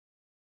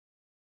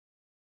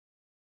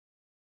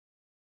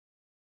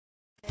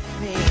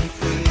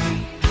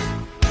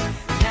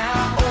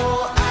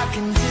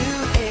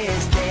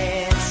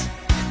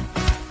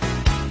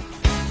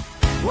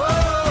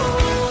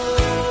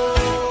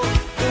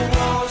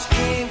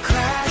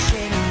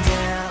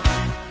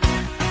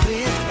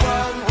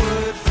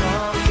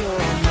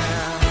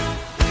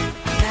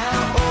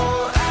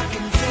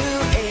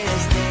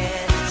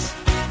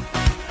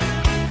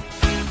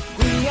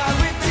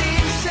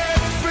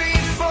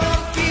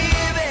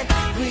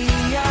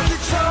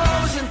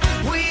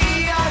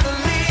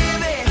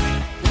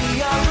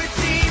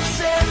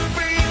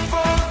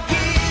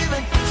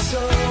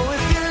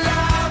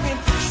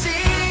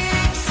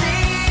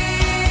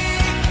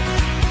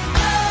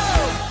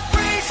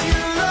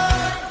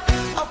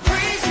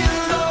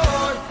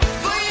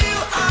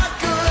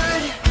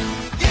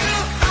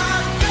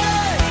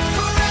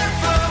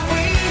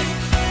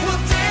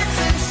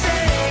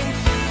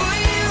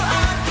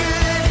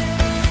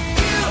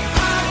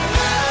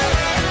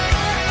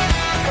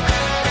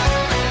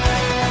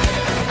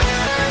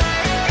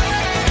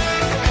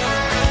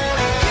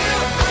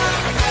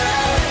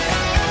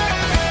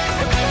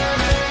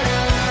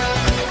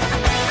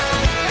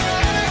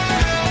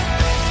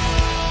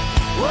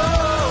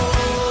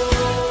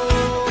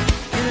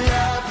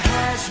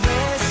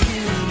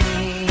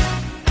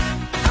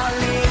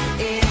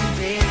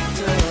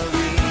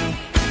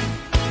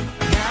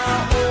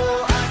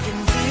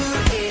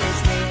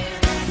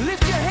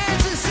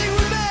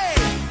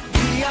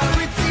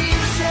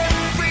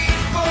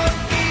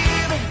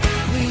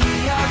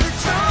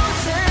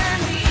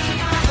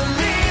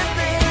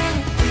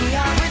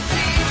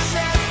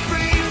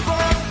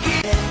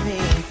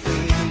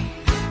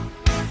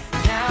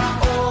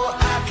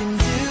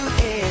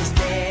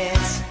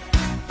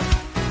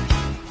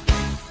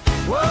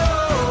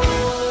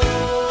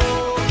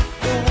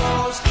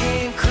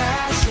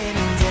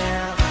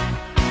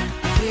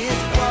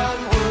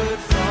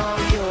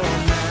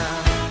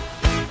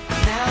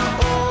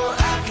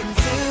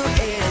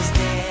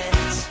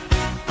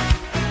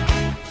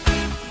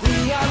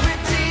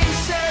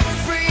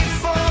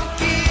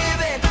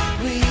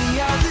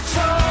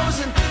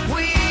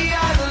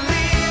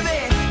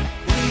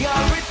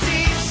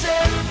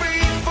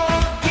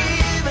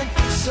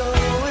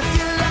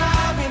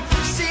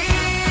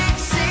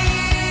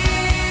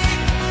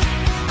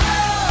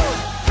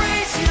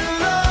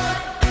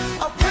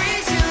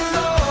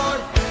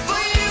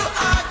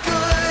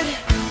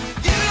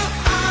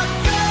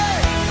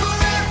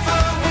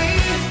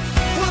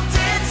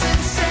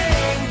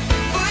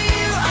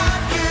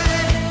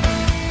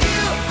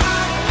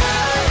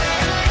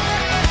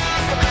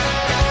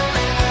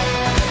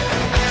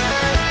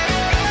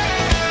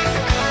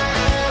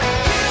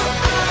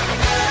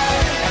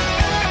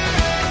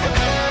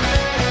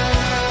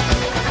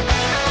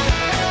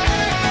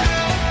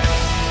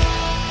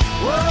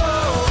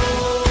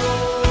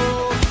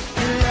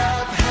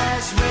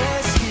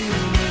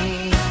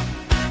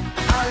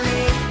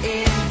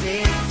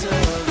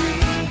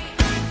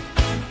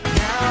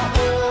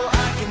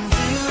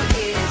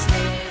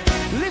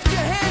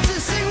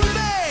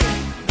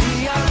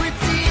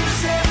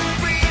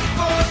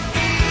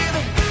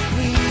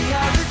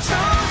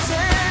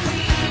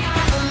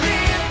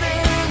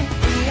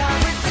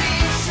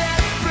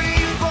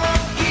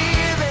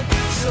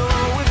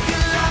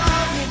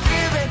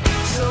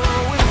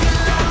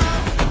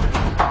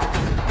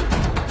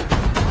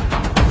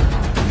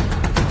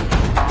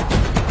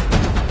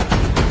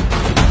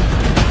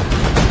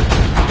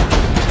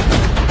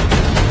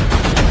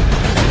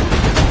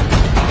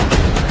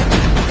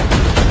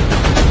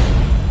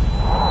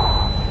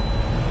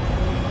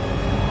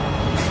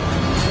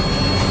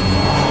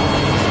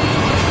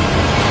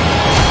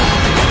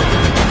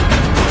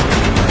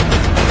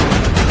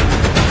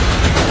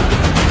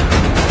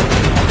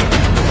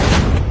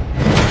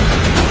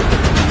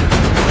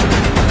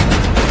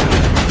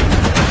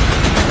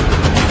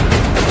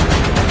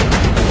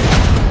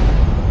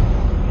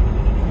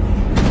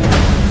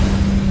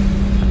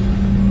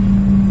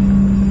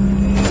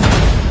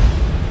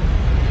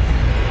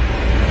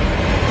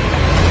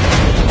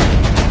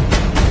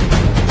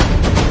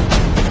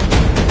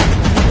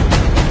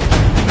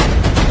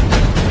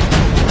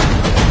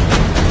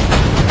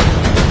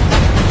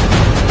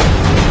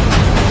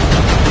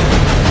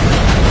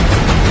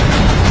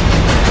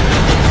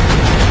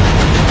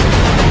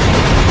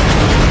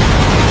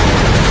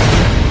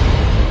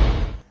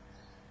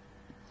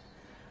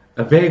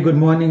A very good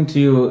morning to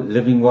you,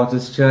 Living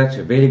Waters Church.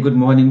 A very good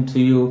morning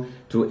to you,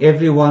 to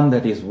everyone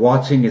that is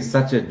watching. It's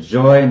such a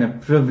joy and a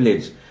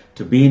privilege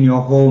to be in your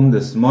home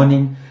this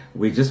morning.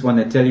 We just want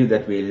to tell you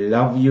that we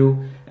love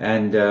you.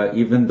 And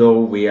even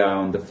though we are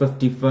on the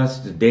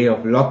 51st day of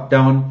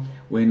lockdown,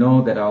 we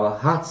know that our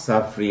hearts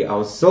are free,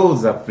 our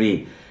souls are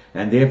free.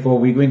 And therefore,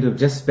 we're going to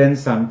just spend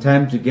some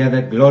time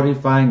together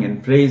glorifying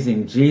and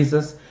praising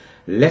Jesus.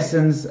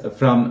 Lessons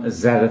from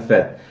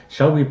Zarephath.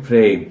 Shall we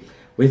pray?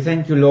 We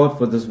thank you, Lord,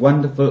 for this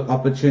wonderful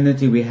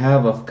opportunity we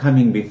have of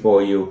coming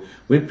before you.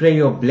 We pray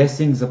your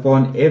blessings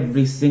upon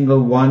every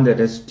single one that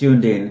has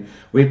tuned in.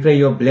 We pray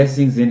your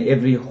blessings in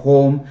every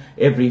home,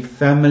 every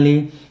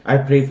family. I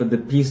pray for the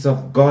peace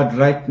of God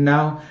right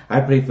now. I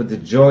pray for the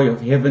joy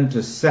of heaven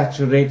to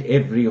saturate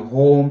every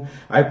home.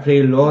 I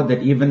pray, Lord,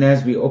 that even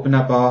as we open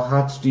up our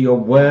hearts to your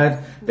word,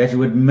 that you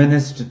would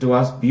minister to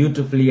us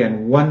beautifully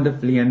and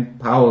wonderfully and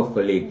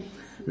powerfully.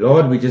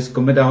 Lord, we just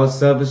commit our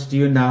service to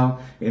you now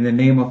in the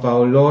name of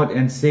our Lord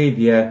and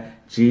Savior,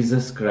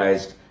 Jesus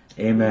Christ.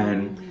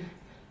 Amen.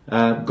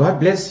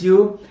 God bless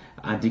you.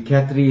 Auntie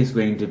Catherine is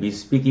going to be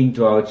speaking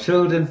to our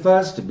children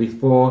first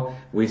before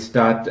we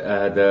start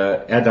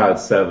the adult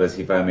service,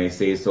 if I may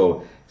say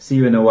so. See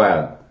you in a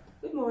while.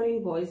 Good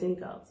morning, boys and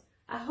girls.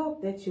 I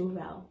hope that you're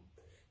well.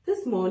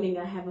 This morning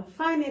I have a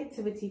fun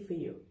activity for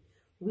you.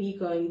 We're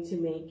going to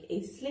make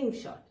a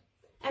slingshot.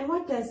 And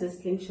what does a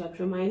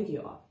slingshot remind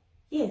you of?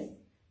 Yes,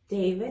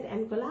 David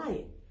and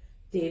Goliath.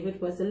 David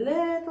was a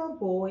little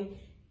boy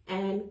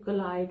and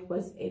Goliath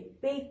was a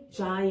big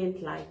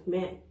giant-like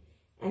man.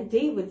 And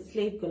David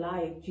slayed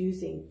Goliath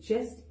using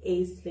just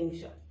a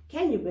slingshot.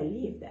 Can you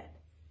believe that?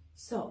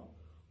 So,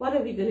 what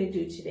are we going to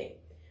do today?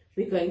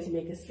 We're going to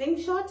make a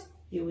slingshot.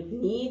 You would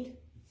need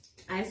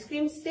ice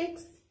cream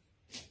sticks,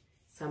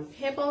 some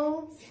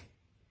pebbles,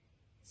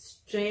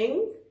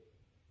 string,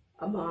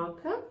 a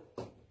marker,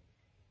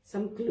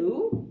 some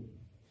glue,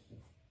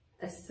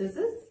 a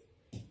scissors,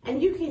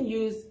 and you can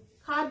use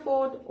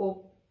cardboard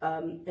or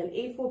an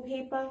A4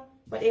 paper,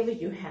 whatever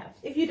you have.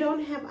 If you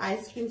don't have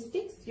ice cream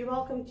sticks, you're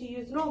welcome to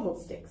use normal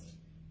sticks.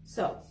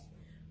 So,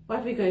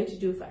 what we're going to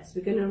do first,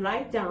 we're going to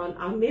write down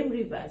our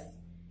memory verse.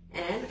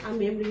 And our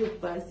memory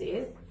verse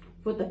is,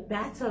 for the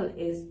battle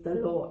is the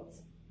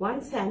Lord's.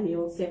 1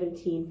 Samuel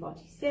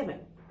 17:47.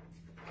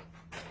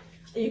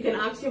 You can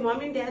ask your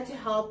mom and dad to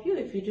help you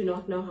if you do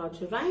not know how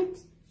to write.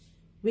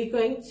 We're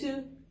going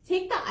to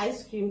take the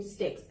ice cream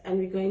sticks and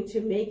we're going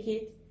to make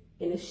it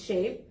in a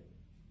shape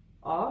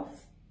of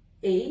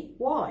a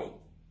Y,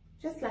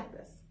 just like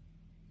this.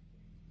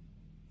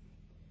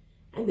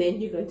 And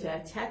then you're going to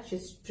attach your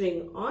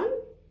string on.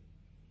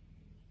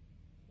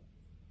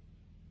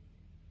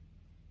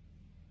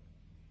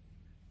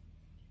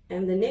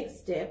 And the next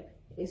step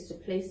is to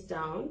place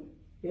down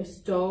your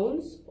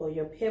stones or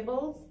your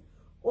pebbles,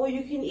 or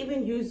you can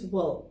even use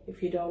wool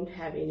if you don't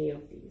have any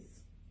of these.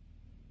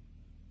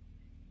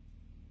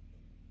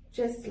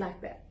 Just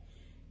like that.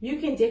 You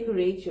can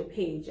decorate your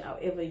page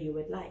however you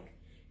would like.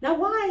 Now,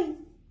 why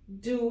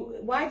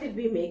did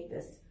we make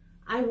this?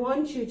 I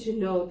want you to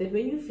know that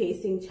when you're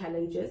facing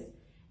challenges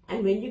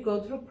and when you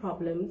go through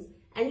problems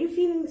and you're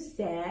feeling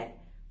sad,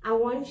 I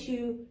want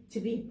you to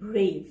be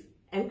brave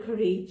and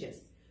courageous.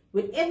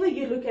 Whenever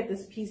you look at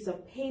this piece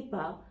of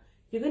paper,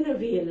 you're going to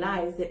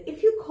realize that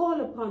if you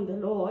call upon the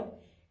Lord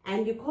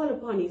and you call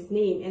upon his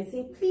name and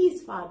say,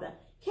 please, Father,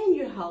 can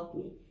you help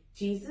me?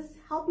 Jesus,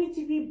 help me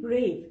to be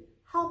brave.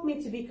 Help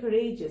me to be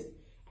courageous.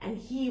 And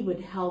he would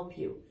help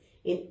you.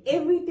 In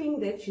everything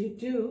that you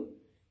do,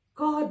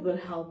 God will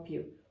help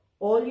you.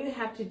 All you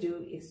have to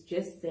do is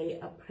just say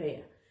a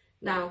prayer.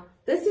 Now,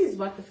 this is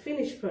what the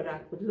finished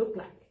product would look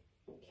like.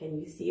 Can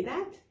you see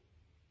that?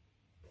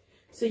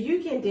 So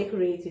you can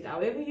decorate it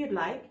however you'd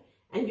like,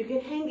 and you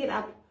can hang it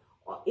up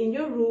in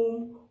your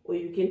room, or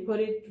you can put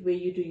it where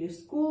you do your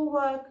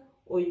schoolwork,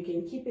 or you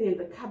can keep it in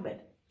the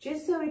cupboard,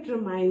 just so it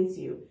reminds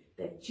you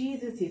that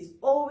Jesus is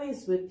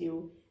always with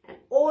you, and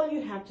all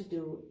you have to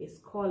do is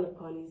call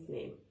upon his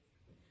name.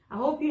 I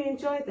hope you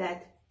enjoyed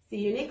that. See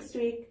you next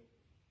week.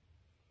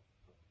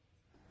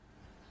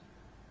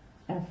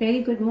 A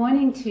very good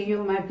morning to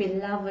you, my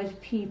beloved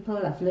people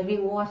of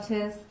Living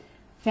Waters,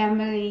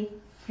 family,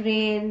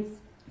 friends,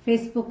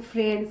 Facebook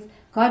friends.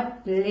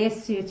 God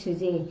bless you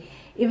today.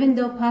 Even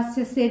though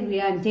Pastor said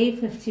we are on day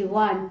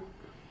 51,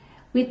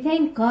 we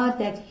thank God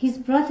that he's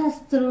brought us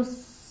through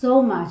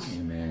so much.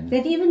 Amen.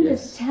 That even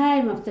this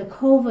time of the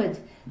COVID,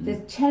 the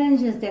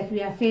challenges that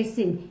we are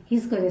facing,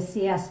 he's going to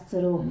see us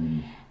through.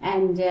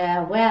 And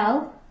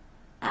well,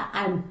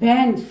 I'm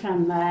banned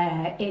from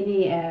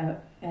any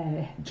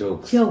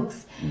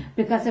jokes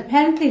because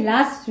apparently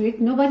last week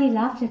nobody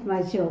laughed at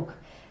my joke.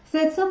 So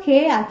it's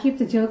okay, I'll keep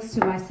the jokes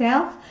to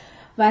myself.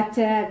 But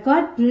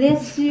God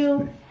bless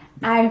you.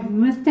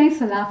 Thanks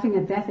for laughing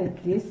at that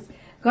at least.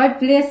 God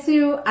bless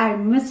you. I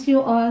miss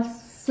you all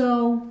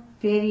so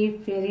very,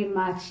 very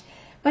much.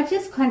 But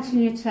just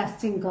continue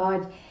trusting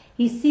God.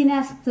 He's seen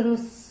us through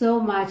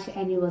so much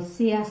and he will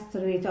see us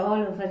through it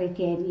all over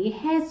again. He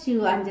has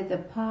you under the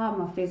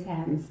palm of his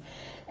hands.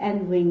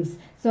 and wings.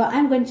 So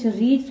I'm going to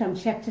read from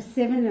chapter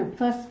 7 of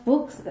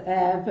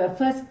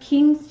First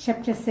Kings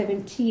chapter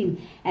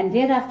 17, and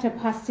thereafter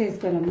Pastor is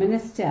going to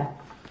minister.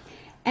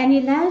 And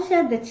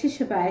Elijah the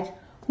Tishbite,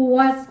 who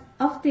was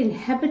of the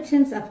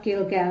inhabitants of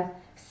Gilgal,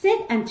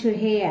 said unto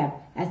Ahab,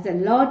 As the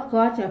Lord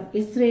God of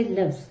Israel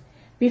lives,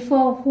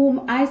 before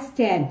whom I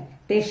stand,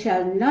 there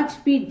shall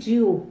not be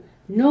dew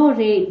nor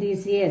rain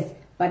these years,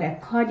 but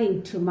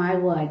according to my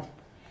word.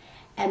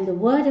 And the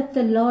word of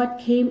the Lord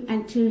came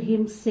unto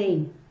him,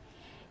 saying,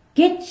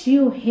 Get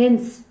you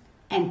hence,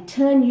 and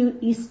turn you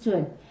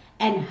eastward,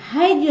 and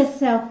hide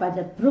yourself by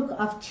the brook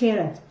of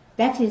Cherith,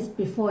 that is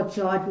before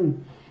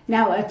Jordan.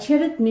 Now,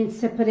 Cherith means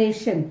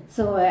separation.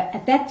 So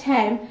at that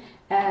time,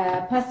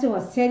 Pastor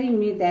was telling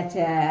me that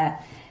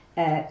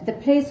the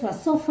place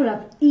was so full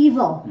of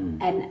evil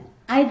and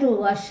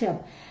idol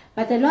worship.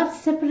 But the Lord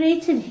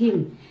separated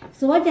him.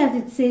 So what does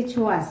it say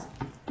to us?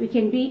 We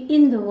can be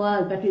in the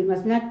world, but we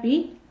must not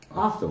be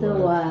of the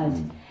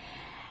world.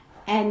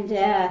 And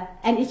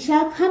it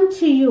shall come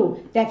to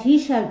you that he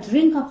shall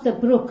drink of the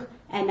brook,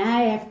 and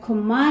I have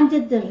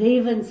commanded the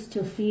ravens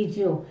to feed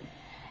you.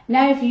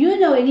 Now, if you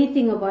know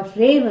anything about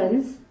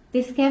ravens,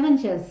 they're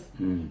scavengers.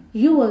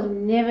 You will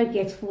never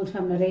get food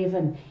from a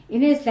raven. You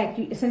know, it's like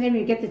sometimes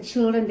you get the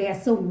children, they are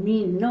so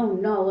mean. No,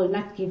 will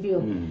not give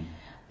you.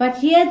 But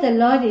here the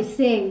Lord is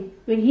saying,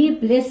 when he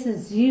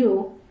blesses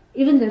you,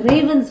 even the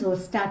ravens will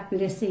start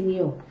blessing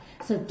you.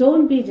 So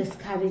don't be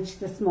discouraged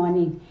this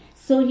morning.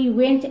 So he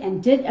went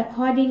and did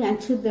according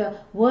unto the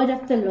word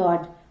of the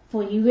Lord,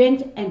 for he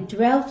went and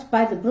dwelt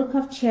by the brook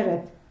of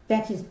Cherith,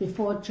 that is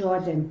before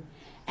Jordan.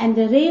 And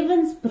the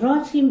ravens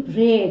brought him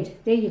bread,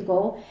 there you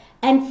go,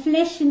 and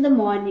flesh in the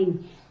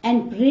morning,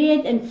 and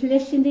bread and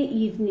flesh in the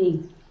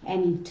evening,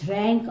 and he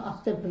drank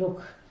of the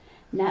brook.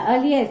 Now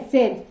earlier I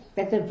said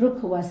that the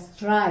brook was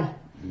dry.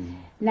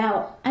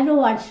 Now I don't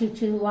want you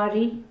to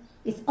worry.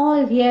 It's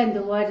all here in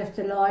the word of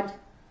the Lord.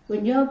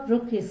 When your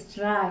brook is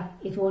dry,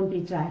 it won't be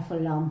dry for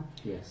long.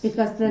 Yes.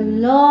 Because the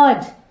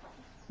Lord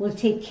will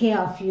take care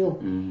of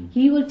you.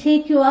 He will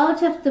take you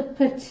out of the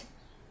pit,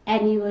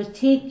 and he will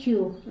take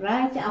you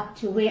right up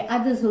to where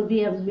others will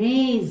be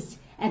amazed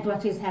at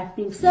what is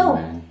happening.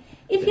 So,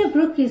 if your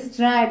brook is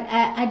dried,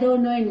 I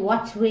don't know in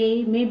what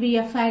way, maybe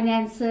your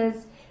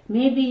finances,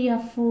 maybe your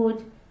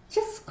food,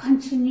 just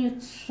continue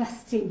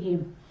trusting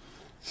him.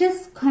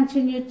 Just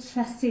continue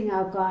trusting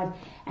our God.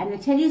 And I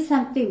tell you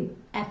something,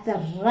 at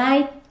the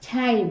right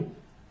time,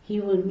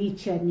 he will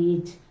meet your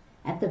need.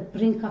 At the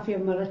brink of your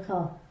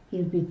miracle,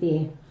 he'll be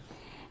there.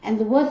 And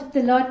the word of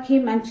the Lord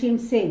came unto him,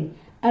 saying,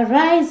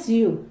 Arise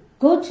you,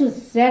 go to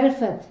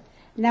Zarephath.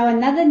 Now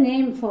another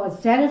name for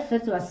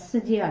Zarephath was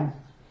Sidon,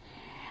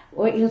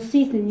 or you'll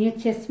see it in the New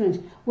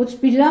Testament,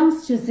 which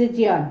belongs to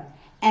Sidon,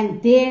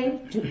 and there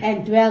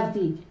and dwell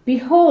thee.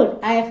 Behold,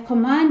 I have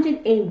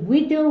commanded a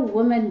widow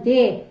woman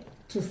there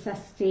to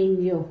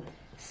sustain you.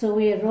 So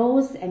he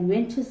arose and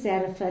went to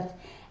Zarephath,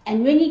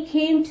 and when he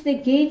came to the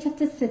gate of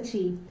the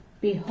city,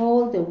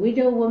 behold, the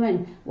widow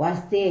woman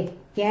was there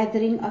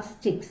gathering of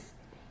sticks.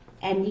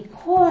 And he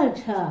called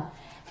her,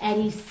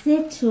 and he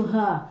said to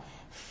her,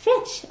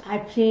 Fetch, I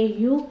pray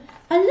you,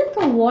 a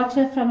little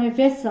water from a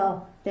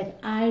vessel, that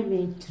I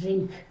may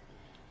drink.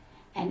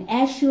 And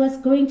as she was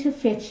going to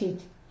fetch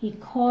it, he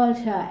called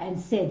her and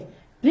said,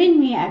 Bring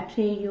me, I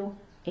pray you,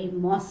 a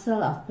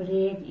morsel of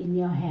bread in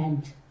your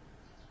hand.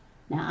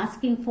 Now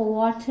asking for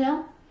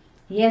water,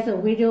 here's a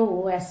widow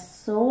who has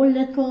so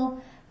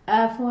little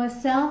for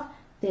herself,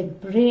 the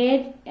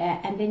bread,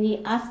 and then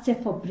he asked her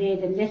for bread,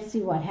 and let's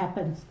see what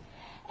happens.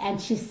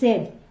 And she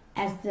said,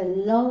 As the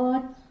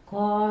Lord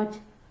God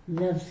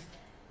lives.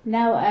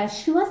 Now,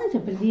 she wasn't a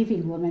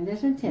believing woman,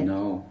 isn't it?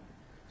 No.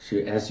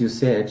 She, as you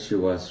said, she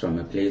was from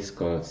a place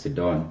called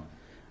Sidon,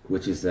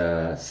 which is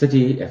a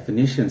city, a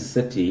Phoenician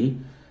city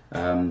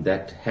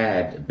that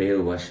had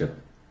Baal worship.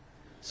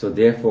 So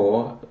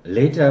therefore,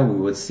 later we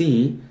will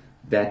see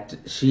that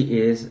she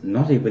is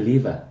not a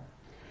believer.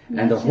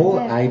 And the whole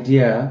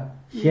idea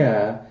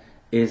here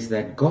is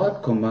that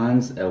God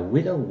commands a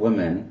widow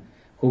woman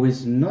who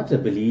is not a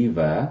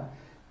believer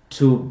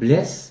to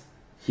bless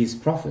his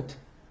prophet,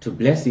 to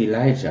bless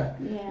Elijah.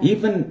 Yeah.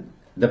 Even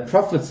the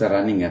prophets are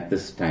running at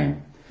this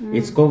time.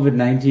 It's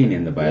COVID-19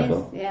 in the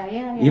Bible. Yes.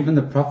 Yeah. Even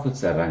the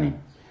prophets are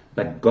running.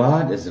 But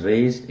God has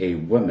raised a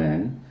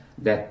woman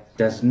that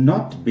does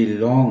not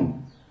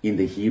belong in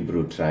the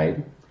Hebrew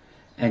tribe,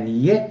 and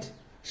yet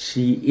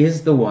she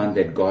is the one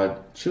that God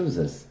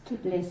chooses To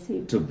bless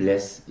him. to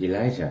bless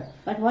Elijah.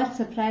 But what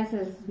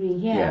surprises me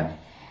here, Yeah.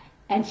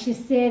 and she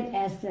said,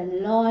 As the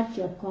Lord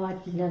your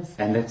God lives.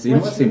 And that's, you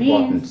know what's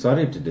important,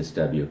 sorry to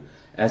disturb you,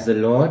 as the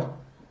Lord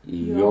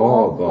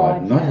your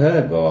God, not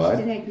her God.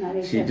 She didn't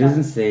acknowledge She her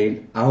doesn't God.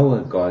 say our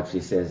God, she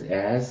says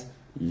as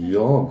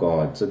your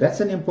God. So that's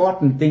an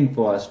important thing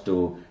for us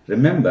to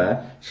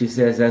remember. She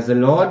says as the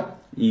Lord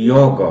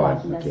your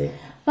God. lives. Okay.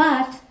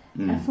 But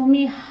for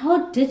me,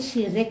 how did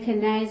she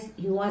recognize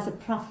he was a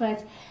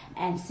prophet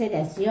and said,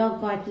 As your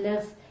God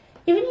lives?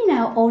 Even in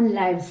our own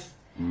lives,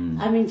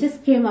 I mean,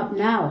 just came up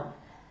now.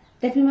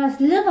 that we must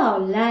live our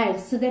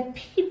lives so that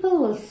people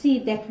will see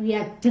that we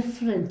are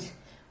different.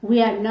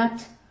 We are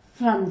not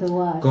from the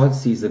world. God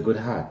sees a good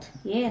heart.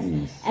 Yes.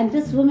 Yes. And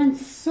this woman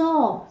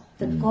saw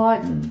the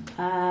God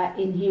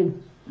in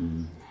him.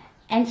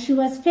 And she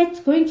was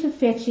going to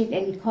fetch it,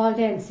 and he called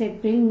her and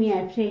said, "Bring me,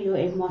 I pray you,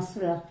 a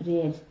morsel of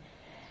bread."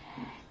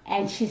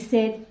 And she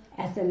said,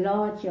 "As the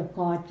Lord your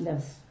God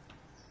lives,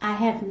 I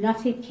have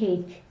not a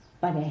cake,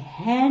 but a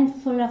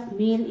handful of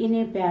meal in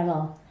a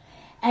barrel,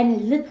 and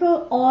a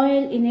little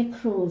oil in a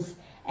cruse.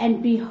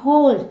 And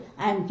behold,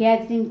 I am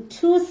gathering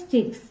 2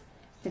 sticks,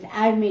 that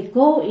I may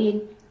go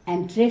in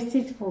and dress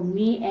it for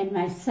me and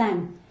my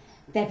son,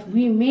 that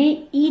we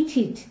may eat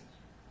it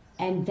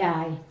and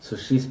die." So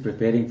she's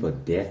preparing for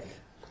death.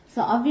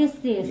 So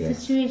obviously a Yes.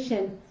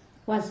 situation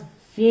was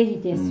very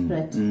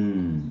desperate.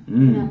 You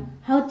know,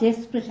 how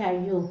desperate are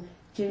you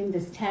during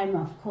this time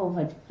of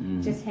COVID?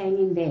 Just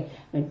hanging there.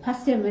 When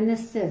pastor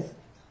ministers,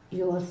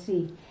 you will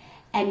see.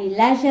 And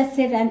Elijah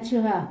said unto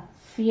her,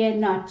 "Fear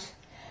not.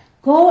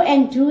 Go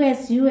and do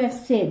as you have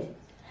said,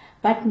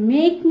 but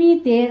make me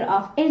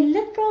thereof a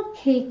little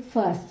cake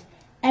first,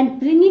 and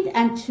bring it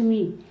unto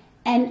me,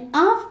 and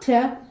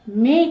after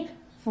make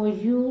for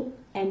you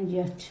and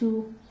your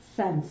 2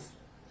 sons."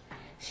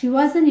 She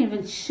wasn't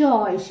even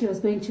sure if she was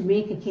going to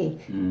make a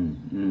cake.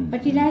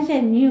 But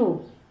Elijah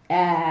knew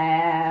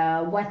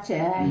what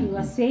he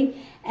was saying.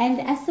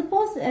 And I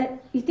suppose,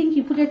 you think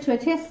he put it to a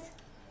test?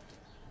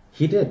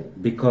 He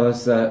did,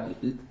 because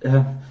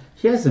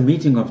here's a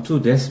meeting of 2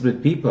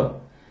 desperate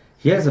people.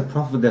 Here's a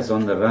prophet that's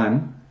on the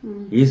run.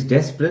 He's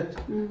desperate.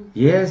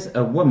 Here's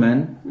a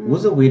woman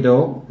who's a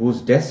widow,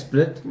 who's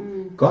desperate.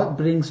 God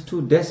brings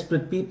 2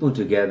 desperate people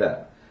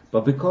together.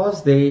 But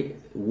because they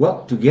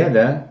work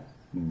together,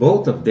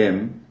 both of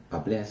them are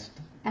blessed.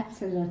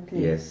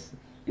 Absolutely. Yes.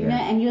 You know,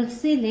 and you'll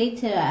see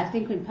later, I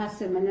think when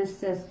pastor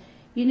ministers,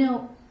 you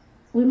know,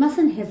 we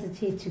mustn't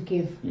hesitate to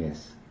give.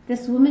 Yes.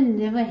 This woman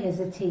never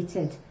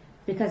hesitated,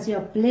 because your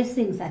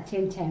blessings are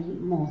 10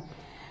 times more.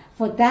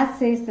 For thus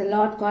says the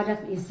Lord God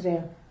of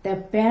Israel, the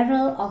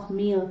barrel of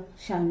meal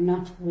shall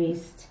not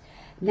waste,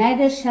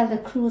 neither shall the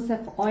cruse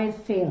of oil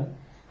fail,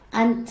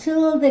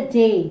 until the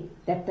day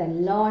that the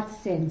Lord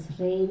sends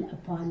rain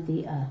upon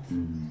the earth.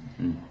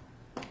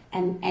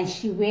 And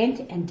she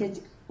went and did,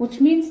 which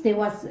means there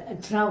was a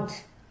drought.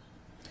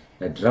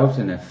 A drought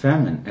and a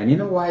famine. And you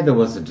know why there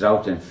was a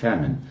drought and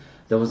famine?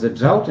 There was a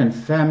drought and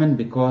famine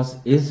because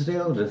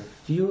Israel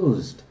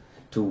refused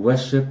to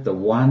worship the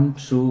one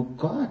true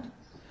God.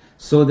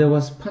 So there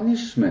was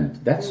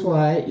punishment. That's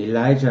why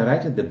Elijah,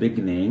 right at the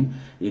beginning,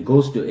 he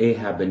goes to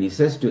Ahab and he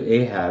says to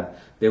Ahab,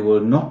 there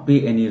will not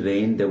be any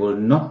rain, there will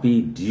not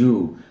be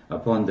dew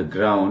upon the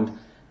ground,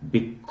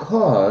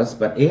 because,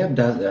 but Ahab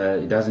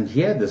doesn't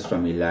hear this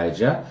from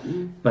Elijah,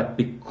 but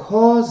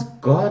because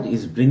God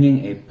is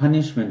bringing a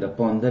punishment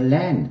upon the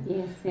land.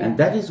 Yes, And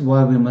that is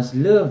why we must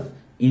live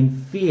in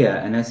fear,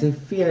 and I say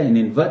fear in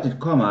inverted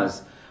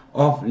commas,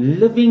 of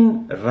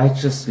living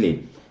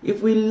righteously.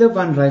 If we live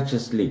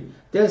unrighteously,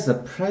 there's a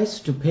price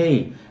to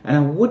pay. And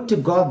I would to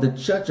God the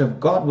church of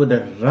God would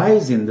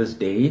arise in this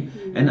day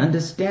and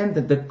understand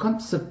that the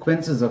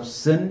consequences of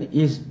sin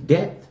is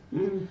death.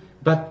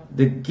 But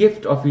the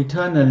gift of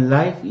eternal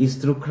life is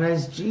through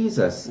Christ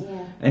Jesus.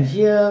 Yeah. And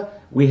here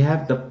we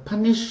have the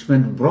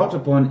punishment brought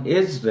upon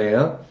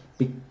Israel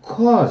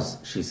because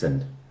she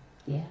sinned.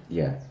 Yeah.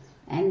 Yeah.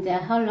 And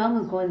how long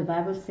ago the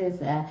Bible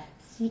says,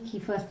 seek ye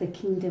first the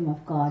kingdom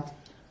of God,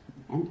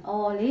 and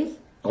all is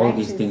All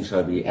these things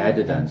shall be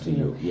added unto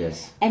you.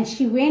 Yes. And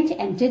she went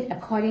and did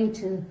according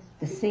to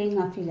the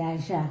saying of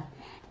Elijah.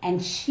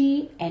 And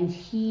she and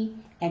he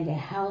and the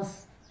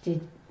house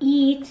did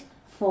eat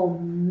for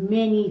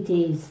many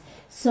days.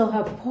 So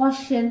her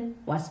portion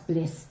was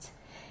blessed.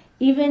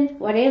 Even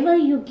whatever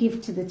you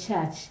give to the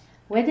church,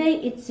 whether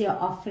it's your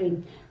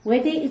offering,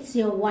 whether it's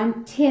your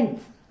 1/10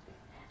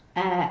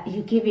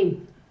 you're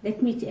giving,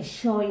 let me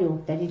assure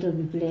you that it will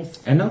be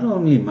blessed. And not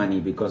only money,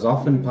 because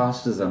often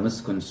pastors are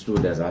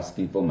misconstrued as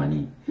asking for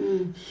money.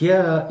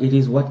 Here it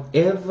is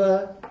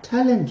whatever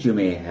talent you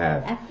may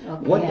have,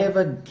 Okay,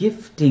 whatever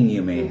gifting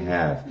you may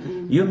have.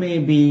 You may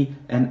be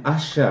an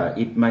usher,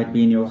 it might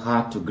be in your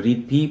heart to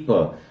greet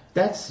people.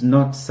 That's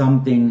not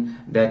something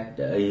that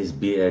is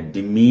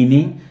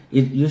demeaning.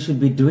 You should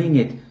be doing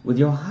it with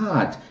your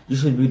heart. You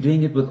should be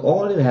doing it with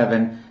all you have.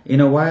 And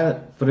in a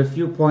while, for a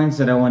few points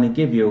that I want to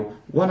give you,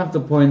 one of the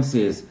points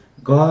is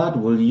God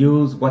will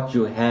use what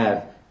you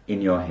have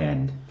in your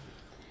hand.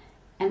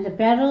 And the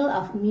barrel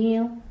of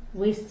meal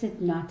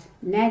wasted not,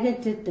 neither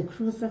did the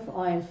cruse of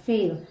oil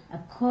fail,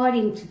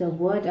 according to the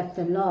word of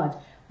the Lord,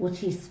 which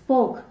he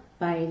spoke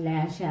by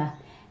Elijah.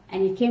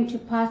 And it came to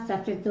pass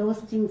after those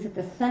things that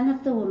the son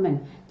of the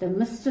woman, the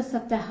mistress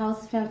of the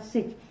house, fell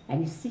sick,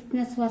 and his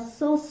sickness was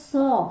so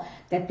sore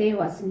that there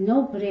was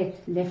no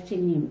breath left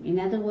in him. In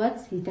other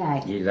words, he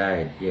died. He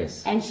died,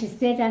 yes. And she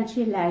said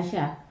unto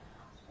Elijah,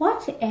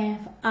 What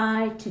have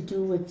I to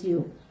do with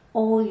you,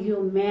 O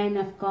you man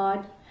of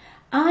God?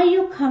 Are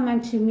you come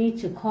unto me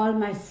to call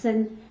my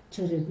sin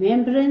to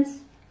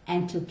remembrance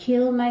and to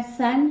kill my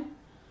son?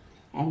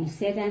 And he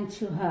said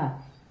unto her,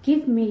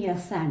 Give me your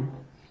son.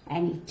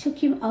 And he took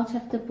him out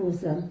of the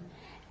bosom,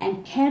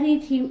 and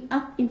carried him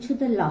up into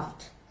the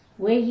loft,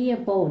 where he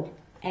abode,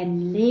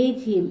 and laid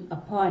him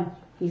upon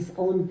his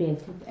own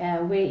bed,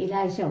 where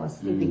Elijah was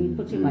sleeping. He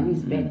put him on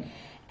his bed.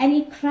 And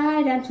he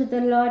cried unto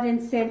the Lord,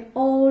 and said,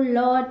 O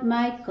Lord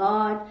my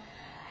God,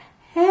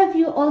 have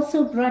you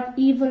also brought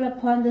evil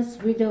upon this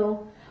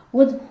widow,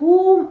 with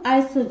whom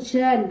I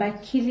sojourn, by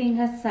killing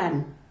her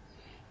son?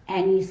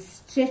 And he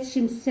stretched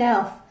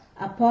himself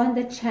upon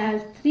the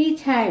child 3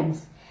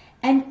 times,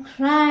 and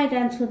cried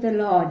unto the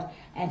Lord,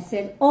 and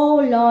said, O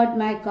Lord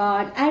my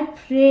God, I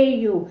pray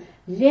you,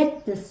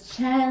 let this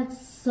child's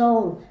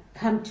soul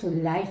come to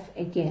life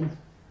again.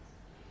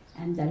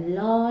 And the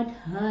Lord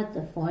heard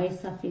the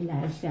voice of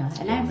Elijah.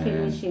 And Amen. I'm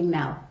finishing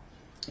now.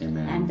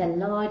 Amen. And the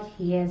Lord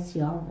hears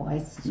your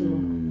voice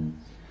too.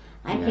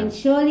 I Yeah. can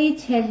surely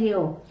tell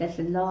you that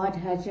the Lord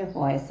heard your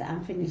voice.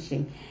 I'm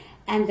finishing.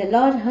 And the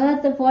Lord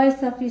heard the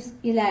voice of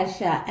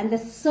Elisha, and the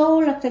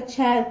soul of the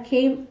child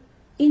came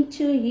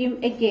into him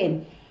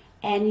again,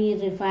 and he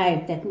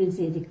revived. That means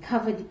he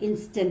recovered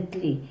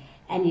instantly.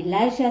 And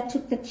Elijah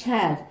took the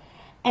child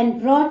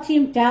and brought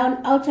him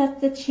down out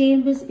of the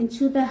chambers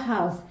into the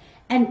house,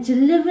 and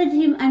delivered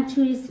him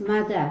unto his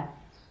mother.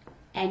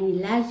 And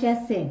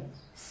Elijah said,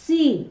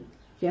 See,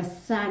 your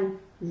son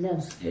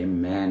lives.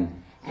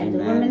 Amen. And Amen.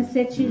 the woman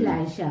said to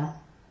Elisha,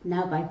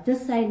 Now by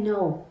this I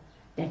know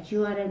that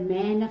you are a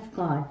man of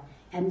God,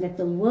 and that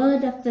the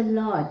word of the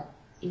Lord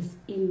is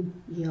in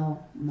your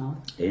mouth.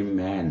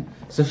 Amen.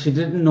 So she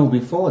didn't know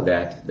before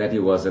that he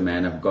was a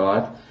man of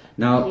God.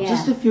 Now, Yeah.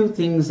 just a few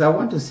things. I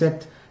want to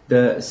set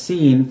the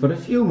scene for a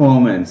few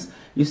moments.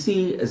 You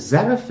see,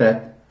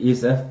 Zarephath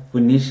is a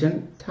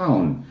Phoenician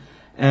town.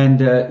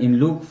 And in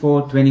Luke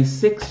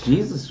 4:26,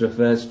 Jesus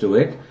refers to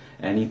it,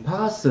 and he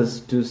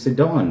passes to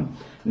Sidon.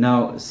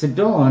 Now,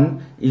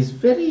 Sidon is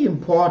very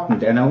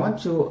important, and I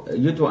want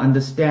you to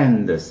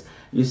understand this.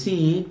 You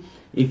see,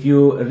 if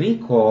you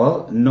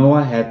recall,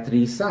 Noah had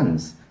 3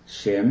 sons,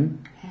 Shem,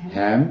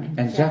 Ham,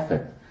 and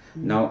Japheth.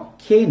 Now,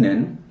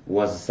 Canaan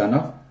was the son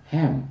of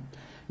Ham.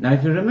 Now,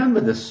 if you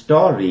remember the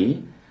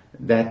story,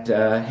 that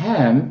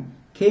Ham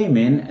came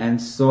in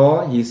and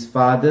saw his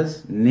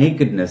father's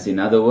nakedness. In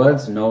other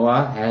words,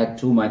 Noah had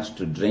too much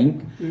to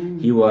drink.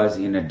 He was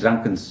in a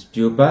drunken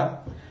stupor,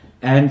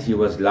 and he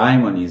was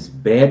lying on his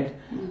bed.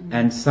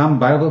 And some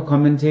Bible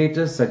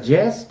commentators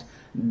suggest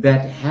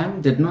that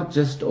Ham did not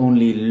just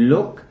only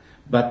look,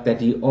 but that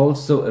he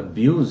also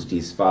abused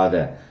his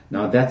father.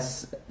 Now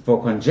that's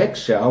for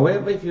conjecture.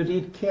 However, if you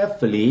read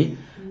carefully,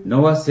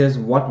 Noah says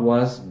what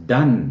was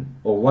done,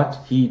 or what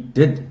he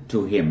did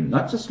to him.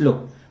 Not just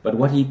look, but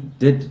what he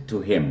did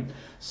to him.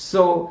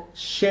 So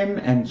Shem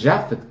and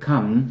Japheth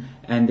come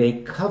and they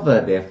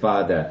cover their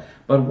father.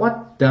 But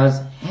what does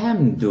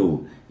Ham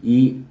do?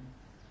 He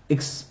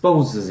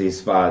exposes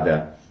his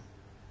father.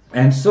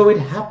 And so it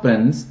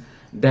happens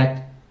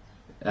that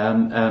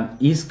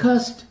he's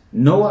cursed.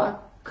 Noah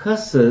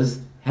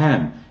curses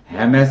Ham.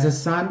 Ham has a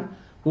son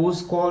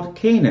who's called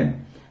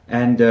Canaan.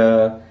 And,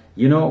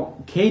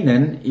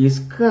 Canaan is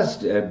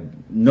cursed.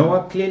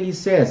 Noah clearly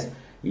says,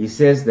 he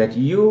says that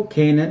you,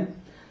 Canaan,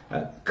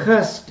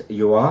 cursed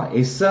you are,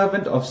 a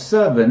servant of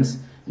servants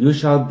you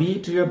shall be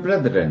to your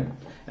brethren.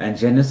 And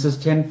Genesis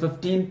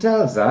 10:15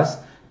 tells us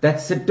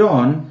that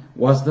Sidon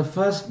was the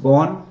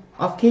firstborn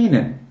of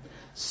Canaan.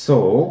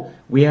 So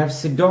we have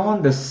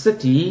Sidon, the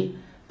city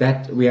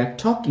that we are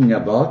talking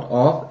about,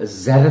 of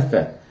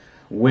Zarephath,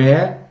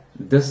 where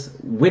this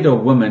widow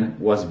woman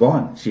was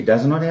born. She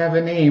does not have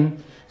a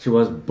name. She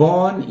was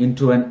born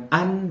into an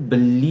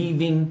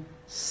unbelieving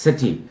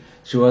city.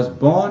 She was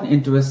born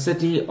into a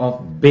city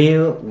of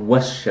Baal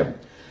worship.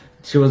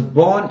 She was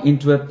born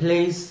into a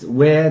place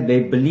where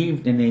they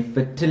believed in a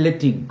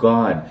fertility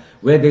god,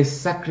 where they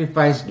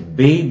sacrificed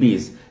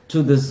babies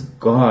to this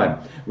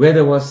god, where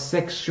there was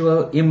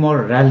sexual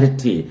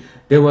immorality,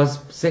 there was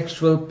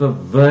sexual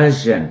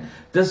perversion.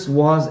 This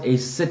was a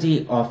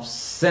city of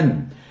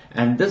sin.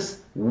 And this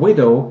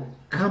widow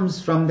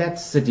comes from that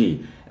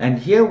city. And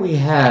here we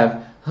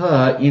have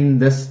her in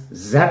this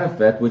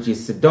Zarephath, which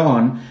is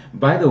Sidon.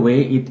 By the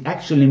way, it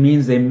actually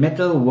means a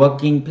metal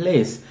working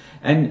place.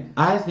 And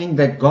I think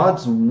that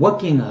God's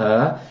working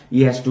her.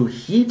 He has to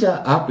heat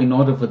her up in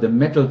order for the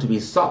metal to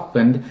be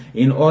softened,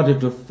 in order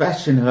to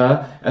fashion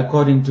her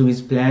according to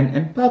his plan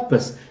and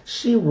purpose.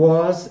 She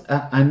was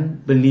an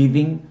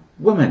unbelieving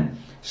woman.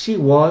 She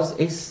was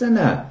a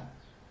sinner.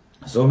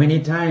 So many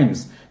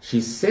times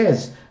she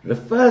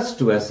refers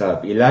to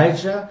herself,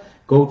 Elijah,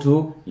 go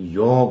to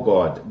your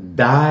God,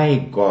 thy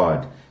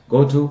God.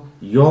 Go to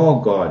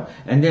your God.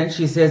 And then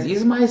she says,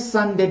 is my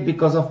son dead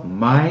because of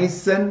my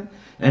sin?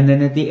 And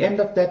then at the end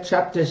of that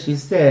chapter, she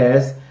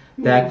says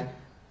that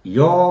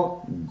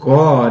your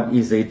God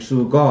is a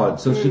true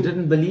God. So she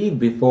didn't believe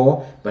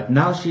before, but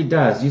now she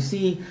does. You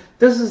see,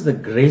 this is the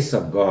grace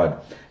of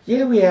God.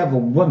 Here we have a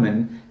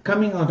woman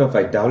coming out of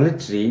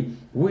idolatry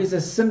who is a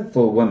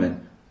sinful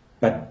woman,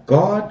 but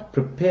God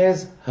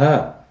prepares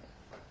her,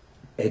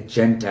 a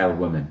Gentile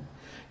woman.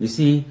 You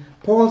see,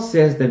 Paul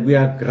says that we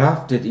are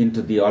grafted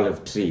into the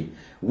olive tree.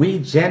 We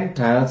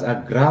Gentiles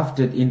are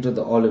grafted into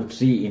the olive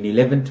tree in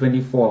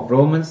 11:24 of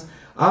Romans.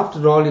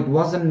 After all, it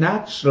wasn't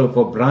natural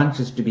for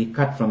branches to be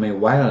cut from a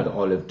wild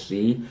olive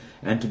tree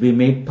and to be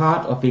made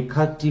part of a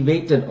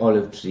cultivated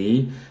olive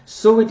tree.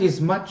 So it is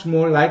much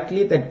more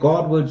likely that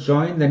God will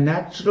join the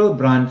natural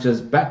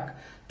branches back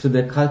to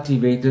the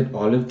cultivated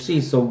olive tree.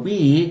 So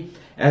we,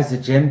 as the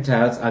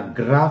Gentiles, are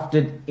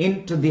grafted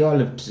into the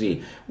olive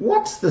tree.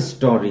 What's the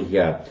story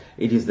here?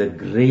 It is the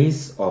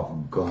grace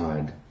of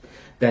God.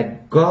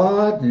 That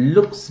God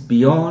looks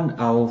beyond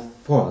our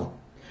fault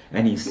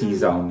and He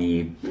sees our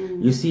need.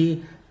 You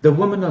see, the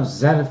woman of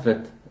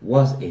Zarephath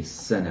was a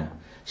sinner.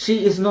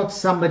 She is not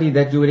somebody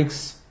that you would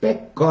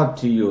expect God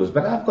to use.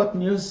 But I've got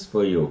news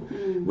for you.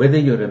 Whether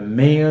you're a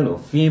male or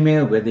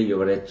female, whether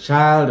you're a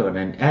child or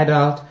an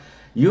adult,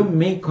 you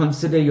may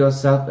consider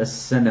yourself a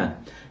sinner.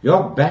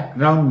 Your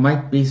background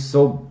might be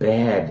so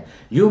bad.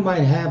 You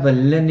might have a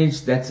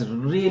lineage that's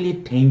really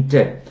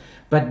tainted.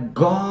 But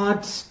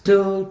God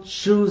still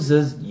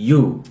chooses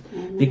you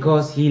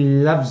because He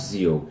loves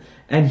you.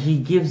 And He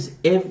gives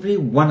every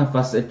one of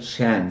us a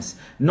chance.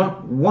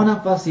 Not one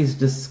of us is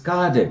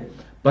discarded.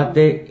 But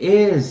there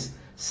is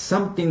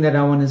something that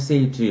I want to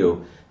say to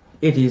you.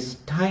 It is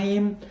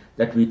time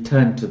that we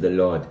turn to the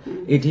Lord.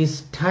 It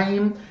is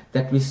time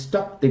that we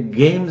stop the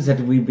games that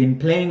we've been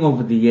playing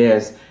over the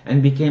years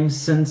and became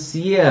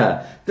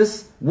sincere.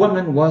 This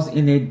woman was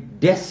in a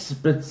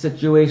desperate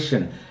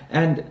situation.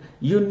 And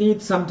you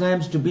need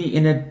sometimes to be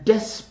in a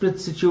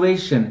desperate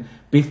situation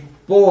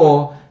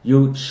before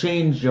you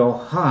change your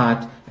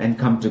heart and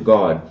come to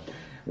God.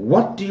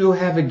 What do you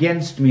have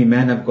against me,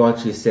 man of God?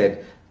 She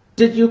said.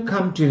 Did you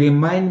come to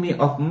remind me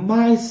of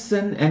my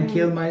sin and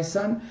kill my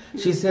son?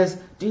 She says,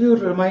 did you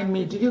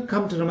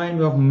come to remind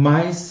me of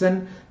my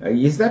sin?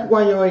 Is that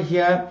why you are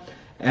here?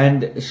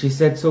 And she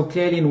said so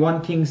clearly in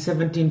 1 Kings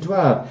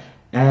 17:12,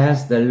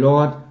 as the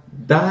Lord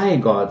thy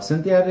God.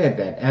 Cynthia read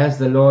that. As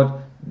the Lord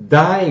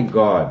thy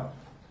God.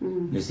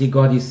 You see,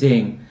 God is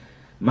saying,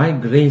 my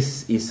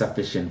grace is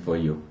sufficient for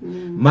you.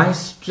 My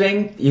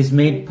strength is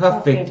made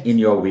perfect in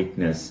your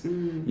weakness.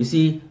 You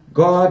see,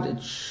 God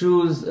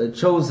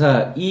chose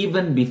her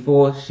even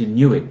before she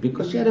knew it,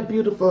 because she had a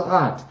beautiful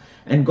heart.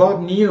 And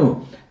God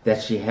knew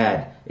that she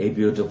had a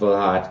beautiful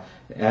heart.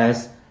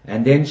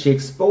 And then she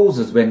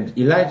exposes, when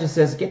Elijah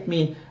says, get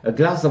me a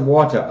glass of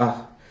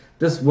water.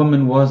 This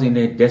woman was in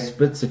a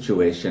desperate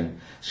situation.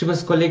 She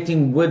was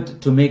collecting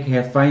wood to make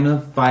her final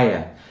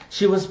fire.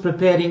 She was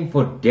preparing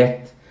for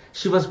death.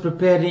 She was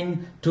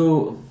preparing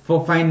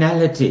for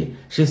finality.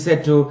 She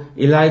said to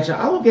Elijah,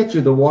 I will get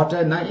you the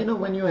water. Now,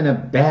 when you're in a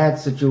bad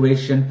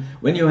situation,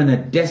 when you're in a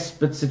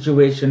desperate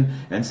situation,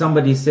 and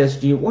somebody says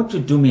to you, won't you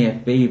do me a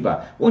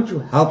favor? Won't you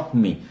help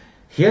me?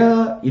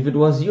 Here, if it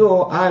was you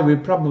or I, we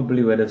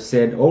probably would have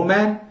said, old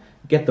man,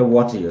 get the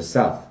water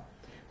yourself.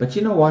 But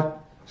you know what?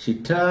 She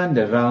turned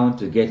around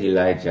to get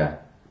Elijah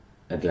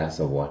a glass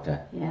of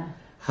water. Yeah.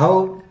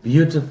 How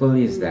beautiful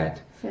is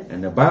that?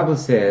 And the Bible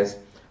says,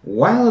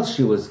 while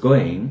she was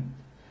going,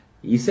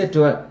 he said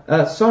to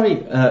her, sorry,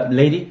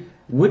 lady,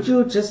 would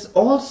you just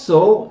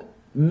also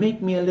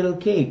make me a little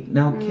cake?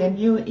 Now, can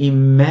you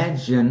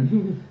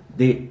imagine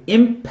the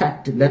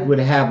impact that would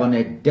have on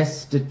a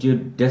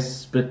destitute,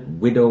 desperate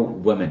widow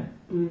woman?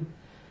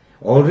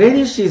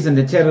 Already she's in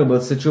a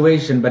terrible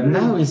situation, but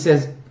now he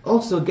says,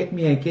 also get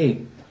me a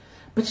cake.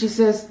 But she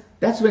says,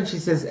 that's when she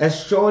says,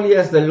 as surely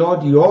as the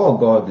Lord your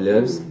God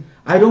lives,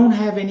 I don't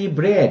have any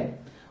bread.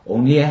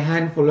 Only a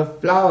handful of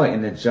flour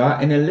in a jar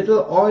and a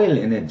little oil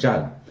in a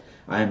jug.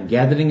 I am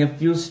gathering a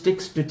few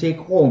sticks to take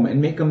home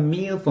and make a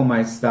meal for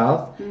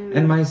myself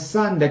and my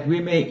son, that we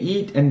may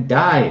eat and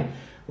die.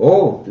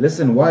 Oh,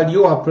 listen, while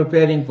you are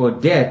preparing for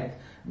death,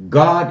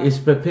 God is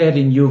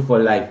preparing you for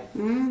life.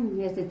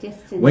 There's a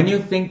destiny. When you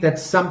think that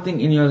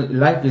something in your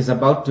life is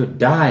about to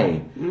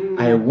die,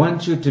 I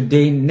want you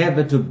today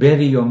never to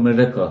bury your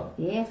miracle.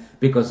 Yes.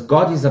 Because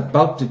God is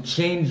about to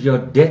change your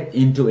death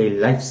into a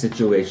life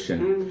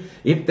situation.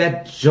 If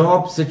that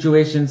job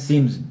situation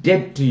seems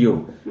dead to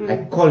you, I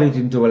call it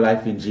into a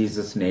life in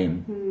Jesus'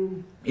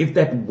 name. If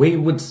that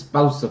wayward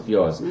spouse of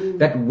yours,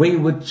 that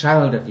wayward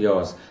child of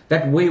yours,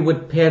 that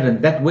wayward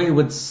parent, that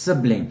wayward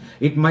sibling,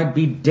 it might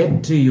be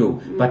dead to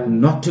you, but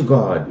not to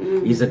God.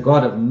 He's a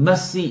God of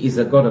mercy, He's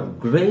a God of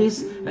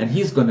grace, and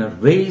He's going to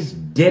raise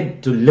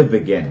dead to live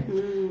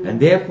again. And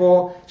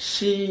therefore,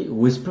 she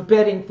who is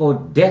preparing for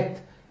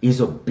death is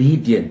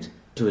obedient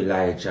to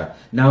Elijah.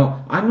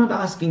 Now, I'm not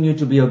asking you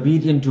to be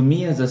obedient to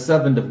me as a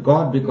servant of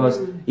God, because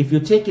if you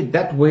take it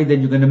that way, then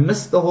you're going to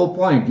miss the whole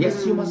point.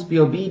 Yes, you must be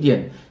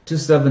obedient to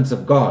servants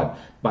of God,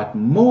 but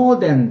more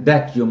than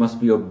that, you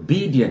must be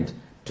obedient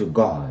to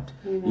God.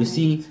 You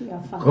see,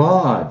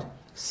 God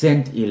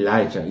sent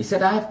Elijah. He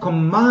said, I have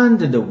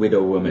commanded the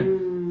widow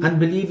woman,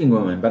 unbelieving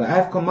woman, but I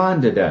have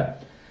commanded her.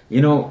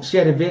 She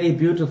had a very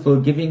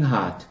beautiful giving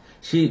heart.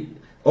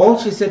 All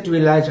she said to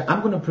Elijah,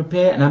 I'm going to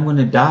prepare and I'm going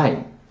to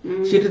die.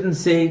 She didn't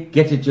say,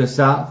 get it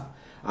yourself.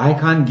 I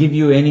can't give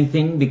you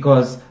anything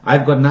because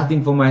I've got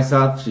nothing for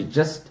myself. She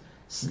just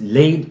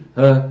laid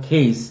her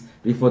case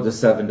before the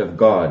servant of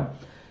God.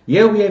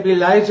 Here we have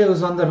Elijah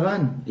who's on the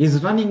run.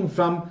 He's running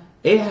from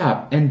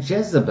Ahab and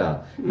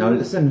Jezebel. Now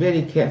listen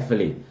very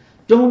carefully.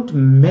 Don't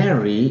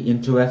marry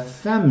into a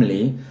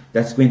family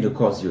that's going to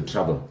cause you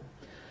trouble.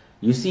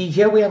 You see,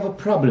 here we have a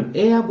problem.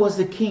 Ahab was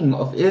the king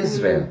of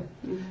Israel.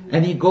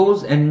 And he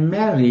goes and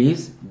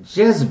marries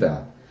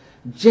Jezebel.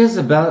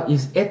 Jezebel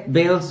is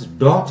Ethbaal's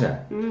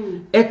daughter.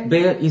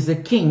 Ethbaal is the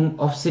king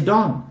of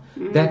Sidon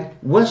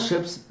that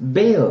worships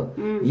Baal.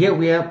 Here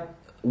we have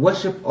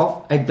worship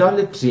of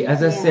idolatry,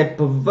 as I said,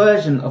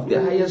 perversion of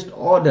the highest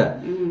order.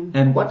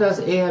 And what does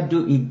Ahab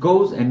do? He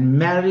goes and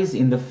marries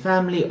in the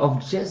family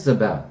of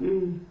Jezebel.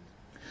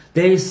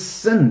 There is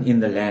sin in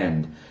the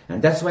land.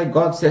 And that's why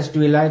God says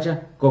to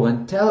Elijah, go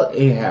and tell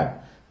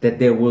Ahab that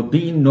there will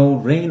be no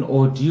rain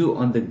or dew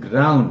on the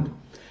ground.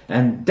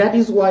 And that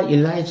is why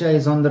Elijah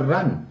is on the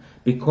run,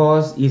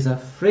 because he's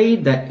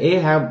afraid that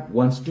Ahab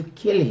wants to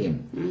kill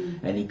him.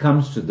 And he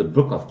comes to the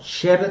brook of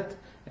Cherith,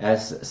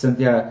 as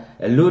Cynthia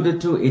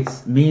alluded to. It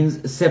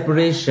means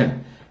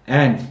separation.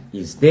 And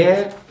he's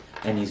there,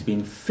 and he's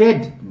been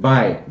fed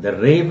by the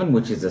raven,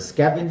 which is a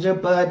scavenger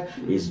bird.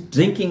 He's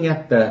drinking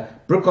at the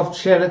brook of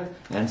Cherith,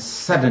 and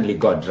suddenly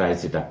God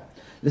dries it up.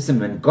 Listen,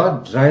 when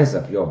God dries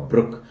up your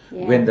brook,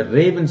 when the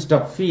ravens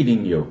stop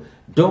feeding you,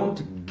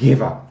 don't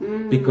give up,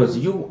 because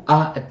you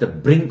are at the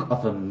brink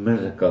of a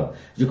miracle.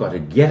 You got to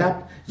get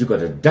up, you got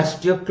to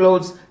dust your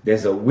clothes.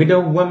 There's a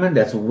widow woman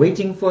that's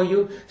waiting for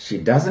you. She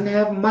doesn't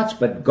have much,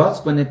 but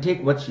God's going to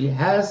take what she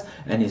has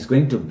and He's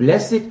going to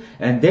bless it.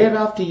 And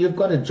thereafter, you've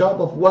got a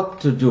job of work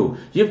to do.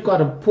 You've got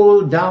to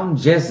pull down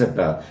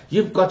Jezebel.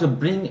 You've got to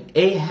bring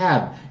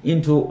Ahab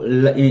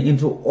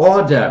into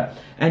order.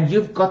 And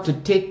you've got to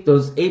take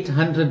those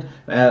 800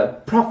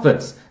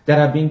 prophets that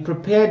are being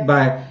prepared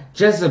by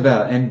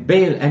Jezebel and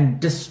Baal and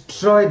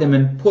destroy them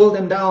and pull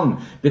them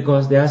down,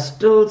 because there are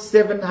still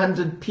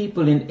 700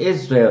 people in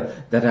Israel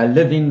that are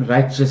living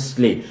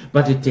righteously.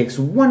 But it takes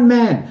one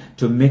man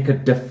to make a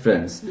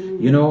difference.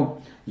 You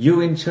know,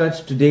 you in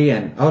church today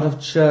and out of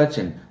church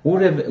and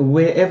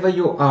wherever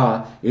you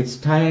are, it's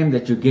time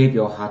that you gave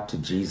your heart to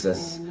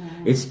Jesus.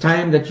 It's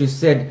time that you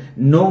said,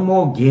 no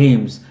more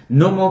games,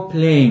 no more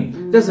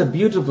playing. There's a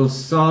beautiful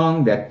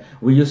song that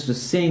we used to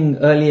sing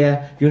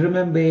earlier. You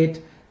remember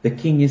it? The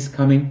King is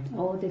coming.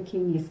 Oh, the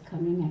King is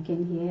coming. I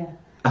can hear.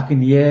 I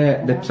can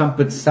hear the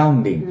trumpet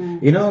sounding.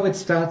 You know how it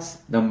starts?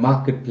 The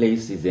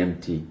marketplace is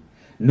empty.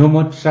 No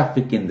more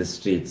traffic in the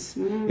streets.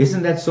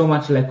 Isn't that so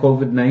much like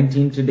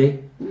COVID-19 today?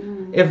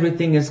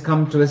 Everything has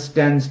come to a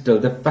standstill.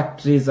 The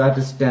factories are at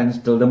a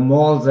standstill. The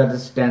malls are at a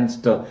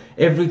standstill.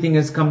 Everything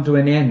has come to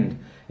an end.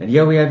 And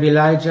here we have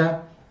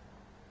Elijah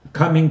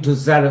coming to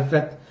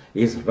Zarephath.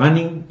 He's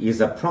running.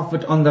 He's a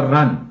prophet on the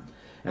run.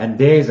 And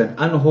there is an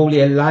unholy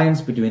alliance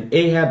between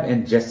Ahab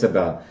and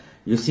Jezebel.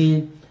 You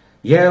see,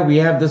 here we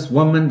have this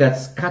woman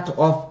that's cut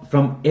off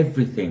from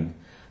everything.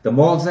 The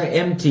malls are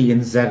empty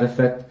in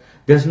Zarephath.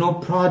 There's no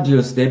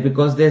produce there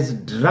because there's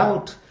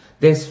drought.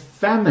 There's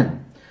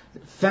famine.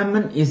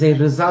 Famine is a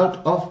result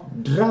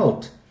of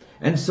drought.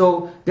 And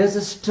so there's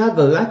a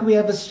struggle, like we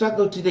have a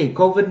struggle today,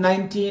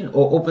 COVID-19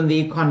 or open the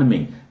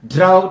economy,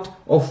 drought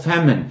or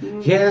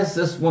famine. Here's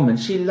this woman.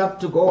 She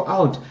loved to go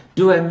out,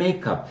 do her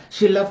makeup.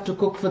 She loved to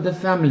cook for the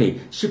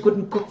family. She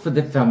couldn't cook for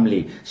the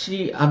family.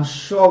 She, I'm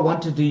sure,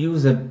 wanted to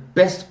use her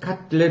best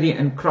cutlery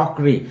and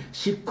crockery.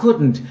 She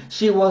couldn't.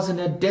 She was in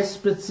a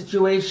desperate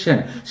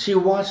situation. She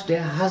watched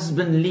her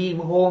husband leave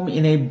home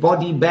in a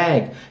body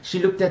bag. She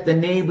looked at the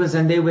neighbors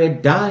and they were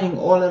dying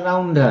all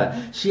around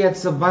her. She had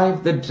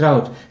survived the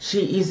drought.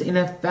 She is in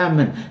a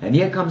famine. And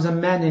here comes a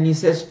man and he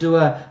says to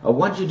her, I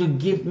want you to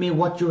give me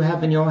what you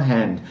have in your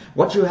hand.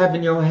 What you have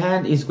in your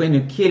hand is going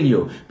to kill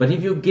you. But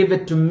if you give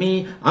it to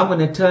me, I'm going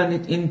to turn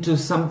it into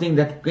something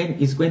that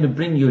is going to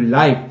bring you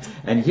life.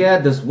 And here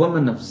this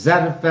woman of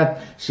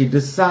Zarephath, she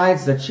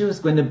decides that she was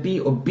going to be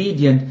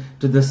obedient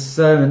to the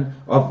servant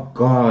of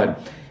God.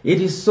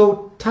 It is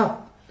so tough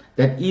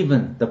that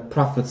even the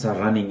prophets are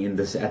running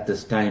at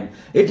this time.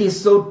 It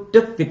is so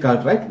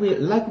difficult, right?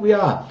 Like we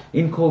are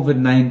in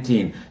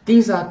COVID-19.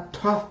 These are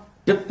tough,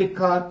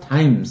 difficult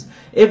times.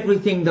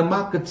 Everything, the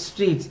market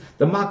streets,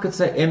 the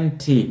markets are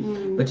empty.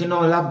 But you know,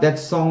 I love that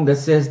song that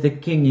says the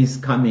King is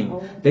coming.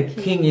 Oh, the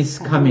King is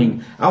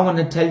coming. I want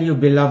to tell you,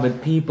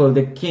 beloved people,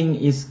 the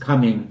King is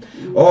coming.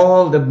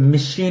 All the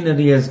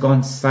machinery has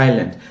gone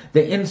silent.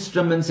 The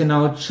instruments in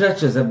our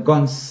churches have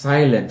gone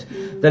silent.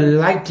 The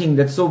lighting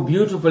that's so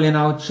beautiful in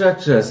our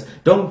churches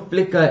don't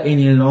flicker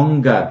any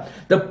longer.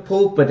 The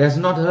pulpit has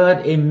not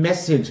heard a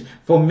message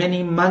for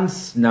many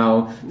months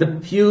now. The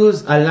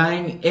pews are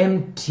lying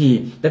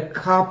empty. The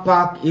car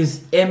park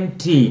is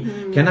empty.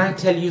 Can I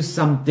tell you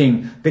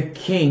something? The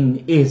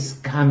King is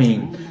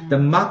coming. The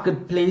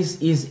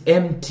marketplace is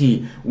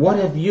empty. What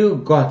have you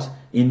got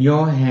in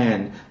your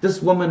hand?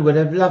 This woman would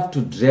have loved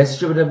to dress.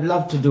 She would have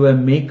loved to do her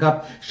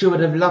makeup. She would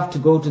have loved to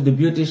go to the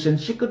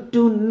beautician. She could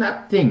do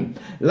nothing.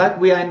 Like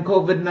we are in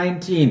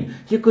COVID-19.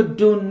 You could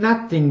do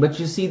nothing. But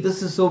you see,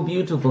 this is so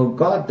beautiful.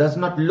 God does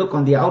not look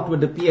on the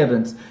outward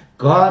appearance.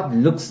 God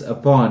looks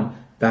upon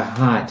the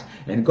heart.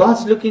 And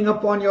God's looking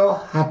upon your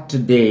heart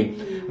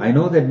today. I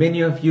know that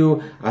many of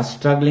you are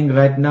struggling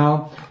right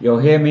now.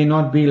 Your hair may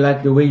not be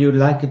like the way you'd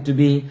like it to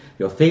be.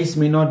 Your face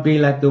may not be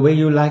like the way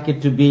you like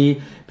it to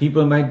be.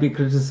 People might be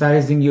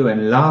criticizing you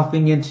and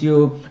laughing at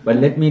you. But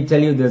let me tell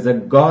you, there's a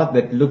God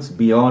that looks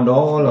beyond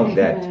all of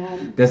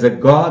that. There's a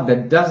God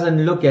that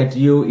doesn't look at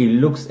you. He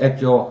looks at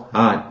your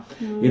heart.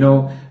 You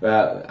know,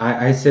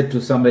 I said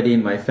to somebody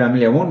in my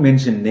family, I won't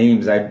mention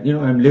names.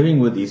 I'm living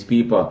with these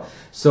people.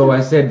 So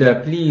I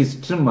said, please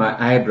trim my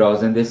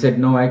eyebrows. And they said,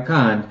 no, I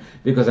can't,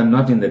 because I'm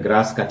not in the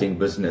grass cutting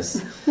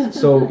business.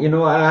 So,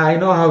 I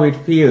know how it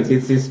feels.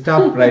 It's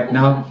tough right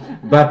now.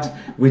 But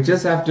we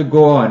just have to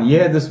go on.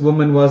 Yeah, this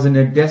woman was in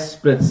a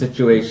desperate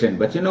situation.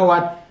 But you know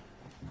what?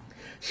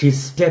 She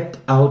stepped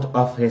out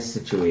of her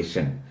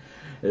situation.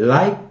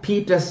 Like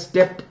Peter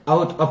stepped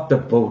out of the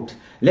boat.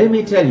 Let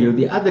me tell you,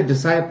 the other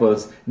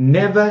disciples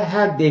never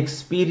had the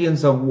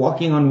experience of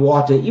walking on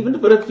water, even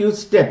for a few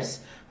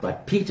steps.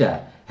 But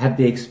Peter had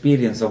the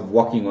experience of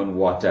walking on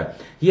water.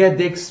 He had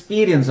the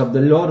experience of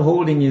the Lord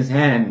holding his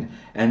hand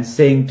and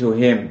saying to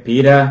him,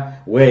 Peter,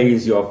 where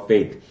is your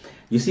faith?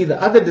 You see,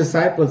 the other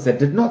disciples that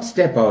did not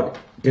step out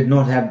did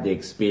not have the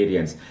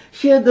experience.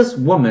 Here this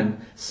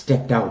woman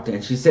stepped out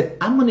and she said,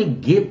 I'm going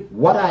to give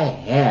what I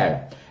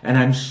have. And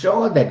I'm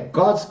sure that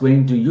God's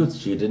going to use.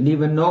 She didn't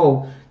even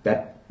know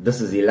that this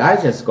is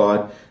Elijah's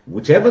God.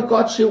 Whichever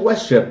God she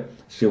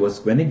worshipped, she was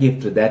going to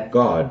give to that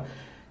God.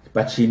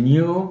 But she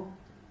knew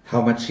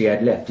how much she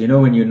had left.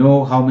 When you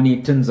know how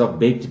many tins of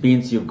baked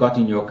beans you've got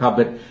in your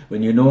cupboard,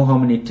 when you know how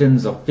many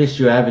tins of fish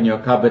you have in your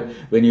cupboard,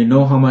 when you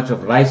know how much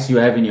of rice you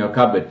have in your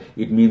cupboard,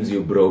 it means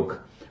you broke.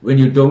 When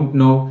you don't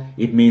know,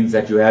 it means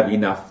that you have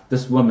enough.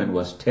 This woman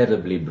was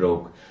terribly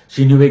broke.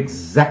 She knew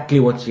exactly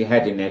what she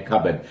had in her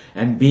cupboard.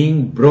 And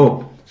being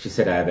broke, she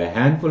said, I have a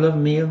handful of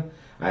meal,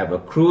 I have a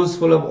cruse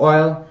full of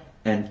oil,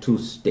 and 2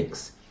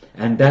 sticks.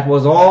 And that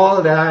was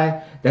all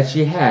that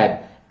she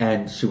had,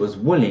 and she was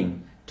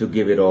willing to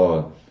give it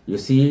all. You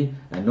see,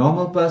 a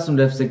normal person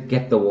would have said,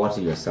 get the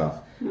water yourself.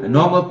 A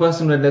normal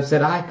person would have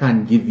said, I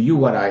can't give you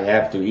what I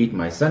have to eat.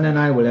 My son and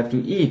I will have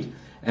to eat,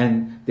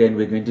 and then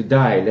we're going to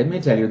die. Let me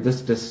tell you,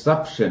 this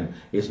disruption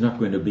is not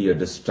going to be a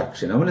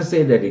destruction. I want to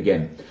say that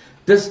again.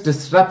 This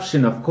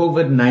disruption of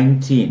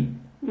COVID-19,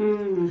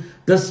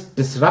 this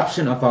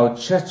disruption of our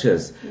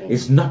churches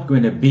is not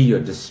going to be your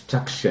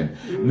destruction.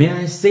 May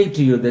I say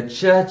to you, the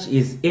church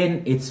is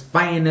in its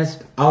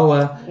finest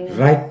hour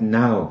right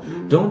now.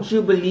 Don't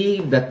you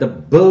believe that the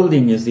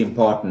building is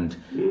important?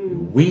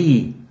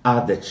 We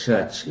are the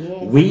church.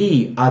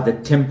 We are the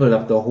temple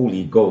of the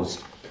Holy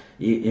Ghost.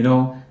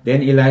 Then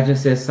Elijah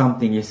says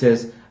something. He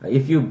says,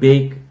 if you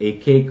bake a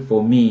cake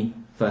for me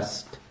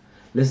first.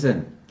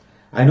 Listen,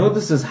 I know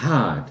this is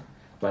hard,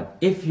 but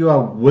if you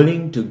are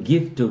willing to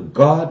give to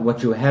God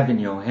what you have in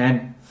your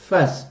hand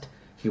first,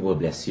 He will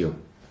bless you.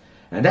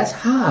 And that's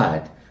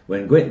hard.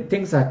 When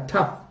things are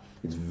tough,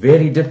 it's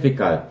very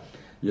difficult.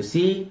 You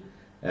see,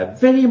 a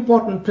very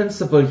important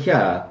principle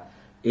here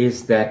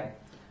is that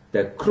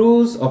the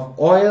cruse of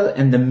oil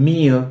and the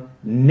meal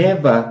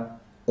never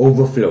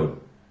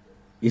overflowed.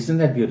 Isn't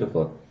that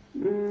beautiful?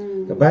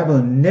 The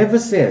Bible never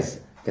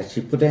says that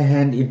she put her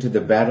hand into the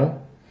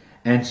barrel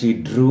and she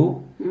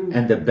drew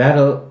and the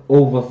barrel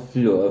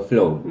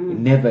overflowed.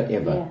 Never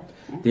ever.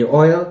 The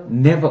oil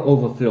never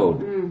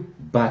overflowed,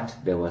 but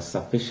there was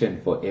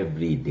sufficient for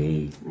every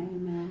day.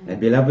 Amen. And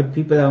beloved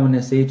people, I want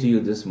to say to you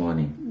this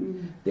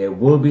morning, there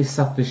will be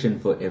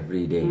sufficient for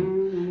every day.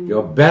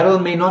 Your barrel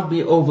may not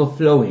be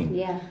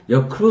overflowing.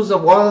 Your cruse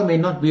of oil may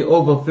not be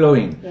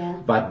overflowing.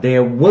 But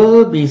there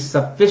will be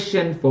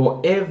sufficient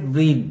for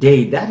every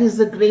day. That is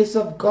the grace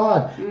of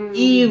God,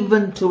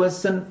 even to a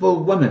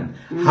sinful woman.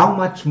 How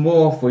much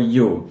more for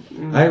you?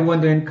 I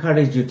want to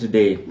encourage you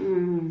today.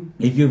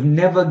 If you've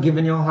never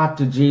given your heart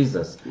to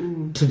Jesus,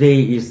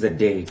 today is the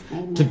day.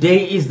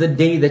 Today is the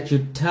day that you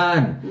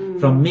turn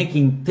from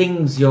making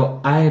things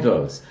your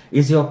idols.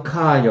 Is your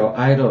car your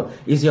idol?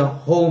 Is your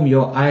home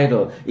your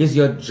idol? Is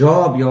your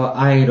job your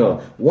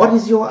idol? What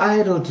is your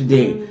idol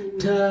today?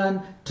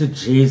 Turn to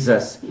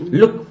Jesus.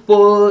 Look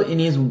full in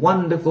His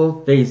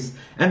wonderful face,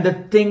 and the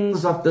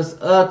things of this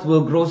earth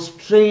will grow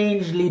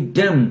strangely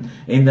dim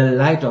in the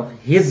light of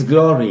His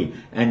glory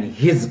and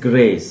His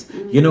grace.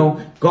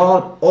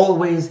 God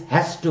always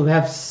has to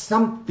have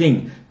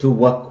something to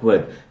work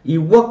with. He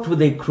worked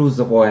with a cruse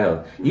of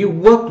oil. He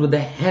worked with a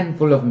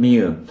handful of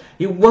meal.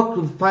 He worked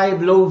with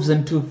 5 loaves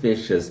and 2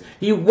 fishes.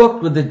 He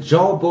worked with the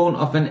jawbone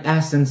of an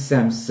ass in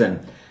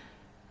Samson.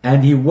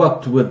 And He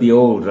worked with the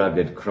old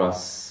rugged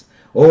cross.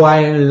 Oh,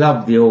 I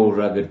love the old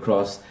rugged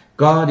cross.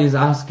 God is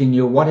asking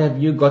you, what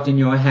have you got in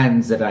your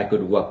hands that I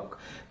could work?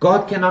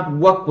 God cannot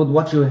work with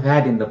what you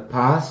had in the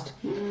past.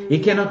 He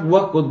cannot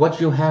work with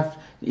what you have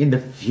in the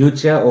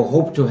future or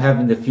hope to have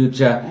in the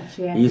future.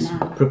 He's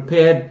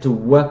prepared to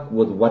work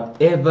with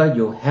whatever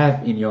you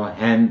have in your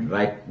hand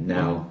right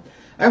now.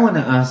 I want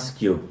to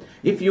ask you,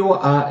 if you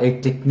are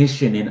a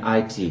technician in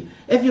IT,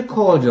 if you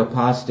called your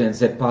pastor and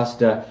said,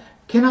 Pastor,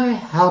 can I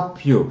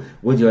help you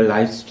with your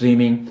live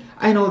streaming?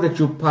 I know that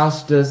you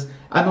pastors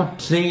are not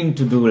trained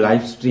to do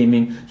live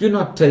streaming. You're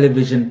not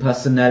television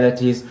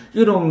personalities.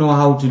 You don't know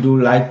how to do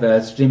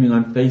live streaming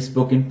on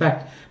Facebook. In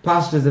fact,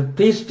 pastors have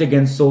preached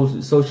against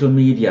social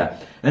media,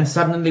 and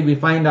suddenly we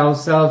find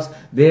ourselves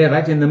there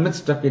right in the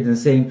midst of it and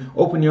saying,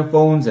 open your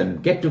phones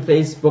and get to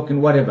Facebook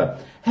and whatever.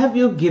 Have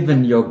you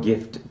given your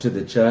gift to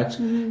the church?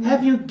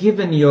 Have you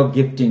given your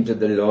gifting to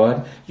the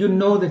Lord? You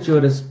know that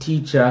you're a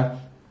teacher.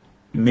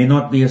 You may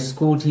not be a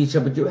school teacher,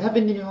 but you have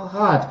it in your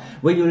heart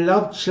where you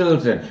love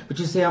children, but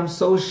you say, I'm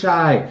so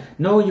shy.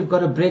 No, you've got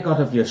to break out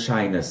of your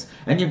shyness,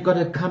 and you've got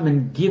to come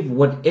and give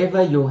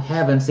whatever you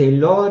have and say,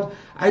 Lord,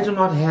 I do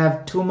not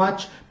have too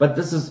much, but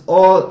this is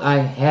all I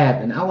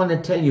have. And I want to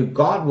tell you,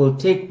 God will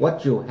take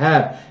what you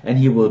have and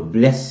He will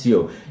bless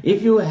you.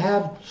 If you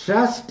have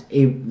just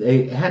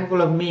a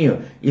handful of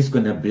meal, He's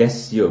going to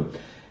bless you.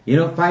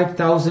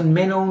 5,000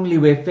 men only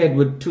were fed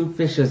with 2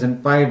 fishes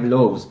and 5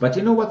 loaves. But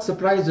you know what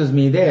surprises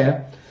me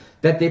there?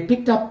 That they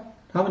picked up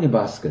how many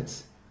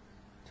baskets?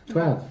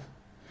 12.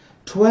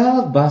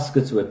 12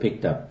 baskets were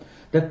picked up.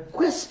 The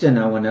question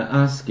I want to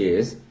ask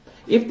is,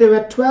 if there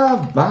were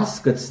 12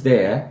 baskets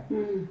there,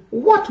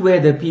 what were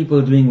the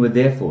people doing with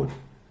their food?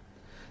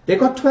 They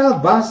got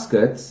 12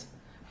 baskets,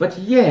 but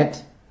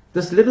yet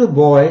this little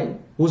boy,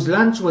 whose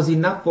lunch was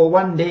enough for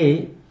one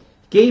day,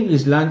 gave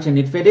his lunch and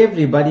it fed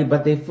everybody,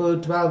 but they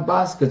filled 12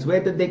 baskets. Where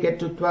did they get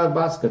to 12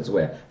 baskets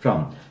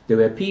from? There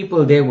were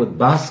people there with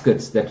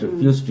baskets that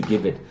refused to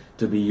give it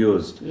to be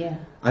used. Yeah.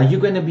 Are you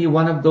going to be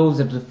one of those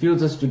that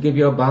refuses to give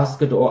your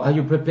basket, or are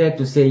you prepared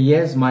to say,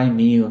 here's my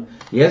meal,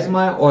 here's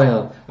my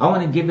oil, I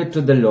want to give it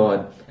to the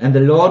Lord, and the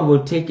Lord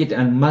will take it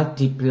and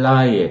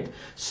multiply it?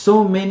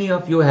 So many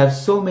of you have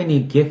so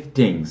many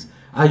giftings.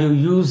 Are you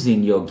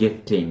using your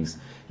giftings?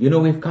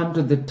 We've come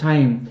to the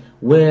time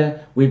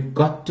where we've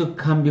got to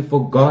come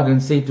before God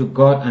and say to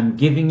God, I'm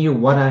giving you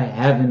what I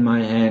have in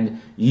my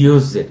hand,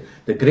 use it.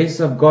 The grace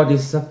of God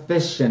is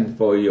sufficient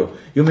for you.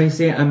 You may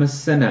say, I'm a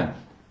sinner.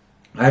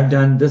 I've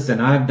done this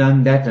and I've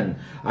done that, and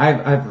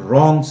I've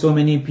wronged so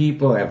many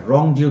people. I've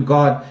wronged you,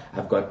 God.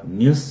 I've got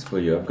news for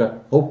you. I've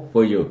got hope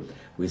for you.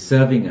 We're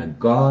serving a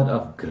God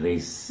of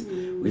grace.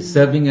 We're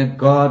serving a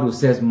God who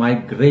says, my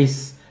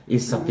grace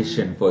is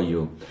sufficient for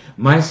you.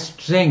 My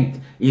strength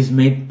is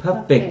made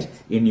perfect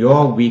in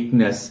your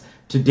weakness.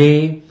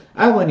 Today,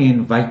 I want to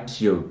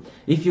invite you.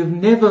 If you've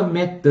never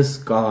met this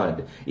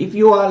God, if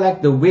you are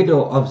like the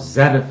widow of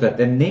Zarephath,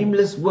 a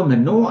nameless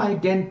woman, no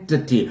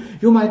identity,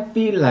 you might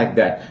feel like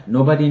that.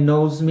 Nobody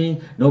knows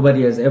me.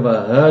 Nobody has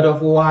ever heard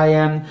of who I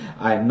am.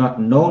 I'm not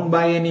known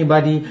by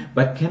anybody.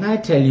 But can I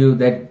tell you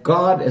that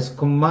God has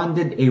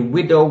commanded a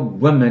widow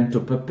woman to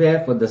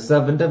prepare for the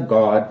servant of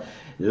God?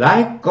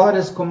 Like God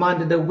has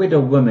commanded a widow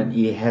woman,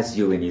 He has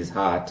you in His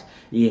heart.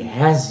 He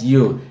has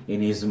you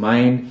in His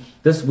mind.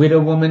 This widow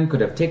woman could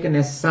have taken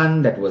a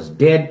son that was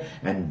dead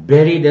and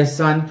buried a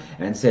son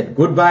and said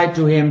goodbye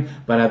to him,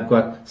 but I've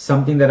got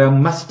something that I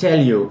must tell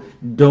you.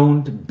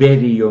 Don't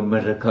bury your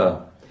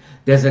miracle.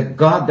 There's a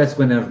God that's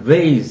going to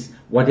raise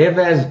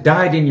whatever has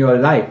died in your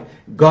life.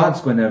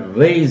 God's going to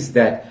raise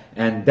that,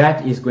 and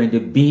that is going to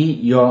be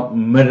your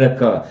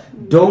miracle.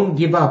 Don't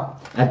give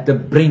up at the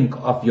brink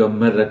of your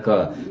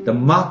miracle. The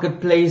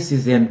marketplace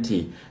is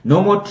empty.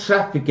 No more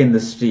traffic in the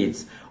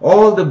streets.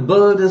 All the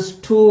builders'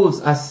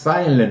 tools are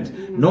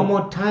silent. No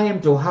more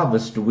time to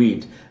harvest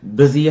wheat.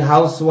 Busy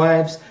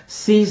housewives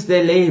cease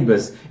their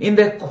labors. In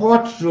the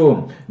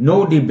courtroom,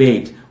 no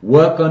debate.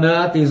 Work on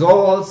earth is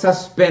all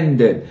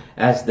suspended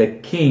as the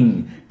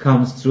King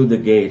comes through the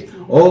gate.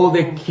 Oh,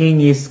 the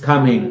King is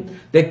coming.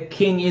 The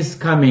King is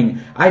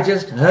coming. I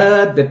just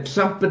heard the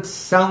trumpet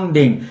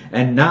sounding,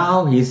 and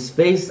now His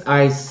face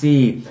I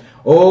see.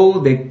 Oh,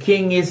 the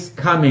King is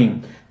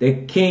coming. The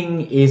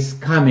King is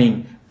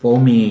coming for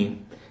me.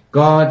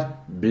 God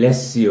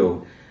bless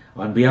you.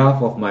 On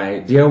behalf of my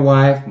dear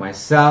wife,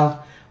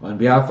 myself, on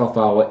behalf of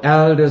our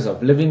elders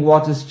of Living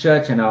Waters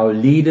Church and our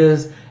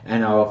leaders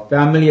and our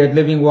family at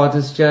Living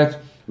Waters Church,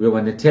 we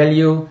want to tell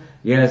you,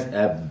 here's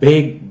a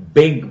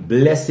big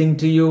blessing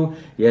to you.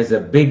 Here's a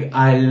big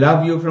I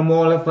love you from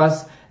all of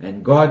us,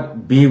 and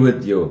God be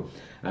with you.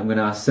 I'm going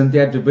to ask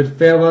Cynthia to bid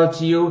farewell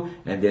to you,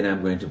 and then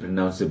I'm going to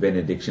pronounce the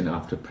benediction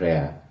after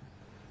prayer.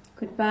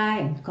 Goodbye,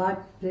 and God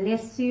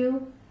bless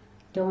you.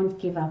 Don't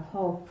give up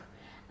hope.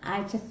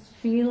 I just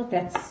feel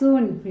that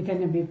soon we're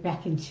going to be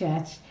back in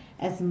church.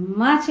 As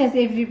much as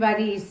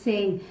everybody is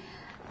saying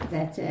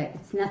that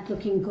it's not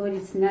looking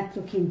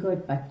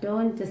good, but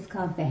don't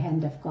discount the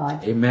hand of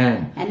God.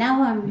 Amen. And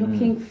now I'm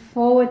looking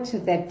forward to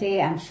that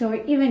day. I'm sure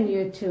even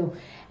you too.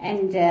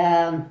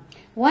 And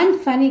one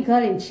funny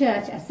girl in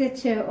church, I said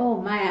to her, oh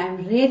my,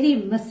 I'm really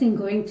missing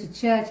going to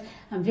church.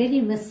 I'm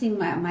really missing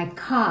my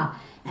car,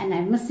 and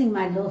I'm missing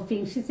my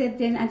loafing. She said,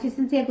 then Auntie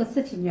Cynthia, go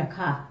sit in your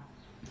car.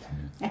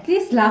 At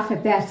least laugh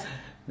at that.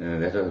 No,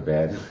 that was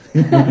bad.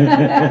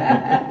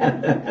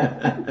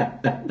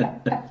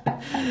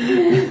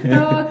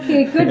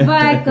 Okay,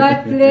 goodbye.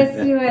 God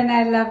bless you, and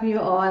I love you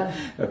all.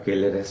 Okay,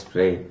 let us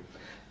pray.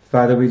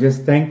 Father, we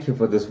just thank you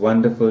for this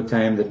wonderful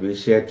time that we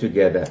shared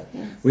together.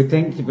 Yes. We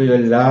thank you for your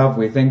love.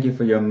 We thank you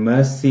for your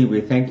mercy.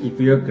 We thank you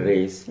for your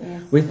grace.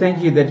 Yes. We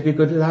thank you that we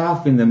could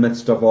laugh in the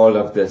midst of all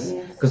of this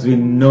Yes. because we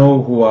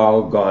know who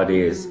our God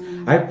is.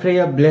 I pray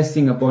a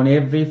blessing upon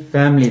every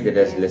family that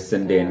has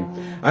listened in.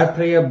 I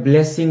pray a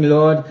blessing,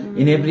 Lord,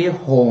 in every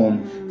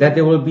home, that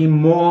there will be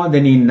more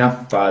than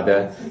enough,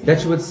 Father,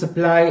 that you would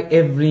supply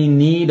every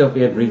need of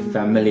every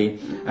family.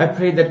 I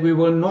pray that we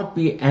will not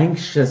be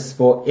anxious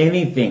for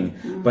anything,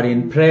 but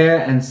in prayer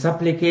and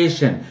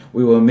supplication,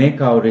 we will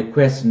make our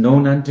requests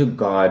known unto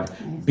God.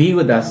 Be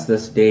with us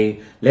this day.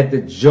 Let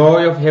the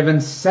joy of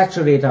heaven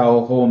saturate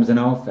our homes and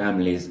our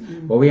families.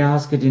 For we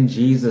ask it in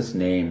Jesus'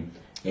 name.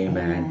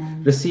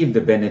 Amen. Receive the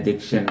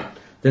benediction.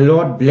 The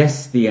Lord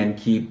bless thee and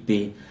keep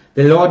thee.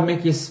 The Lord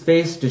make his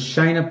face to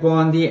shine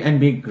upon thee and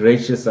be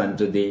gracious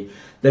unto thee.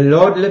 The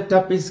Lord lift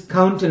up his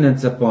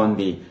countenance upon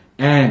thee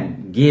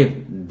and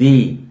give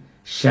thee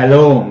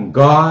shalom.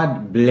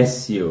 God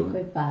bless you.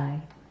 Goodbye.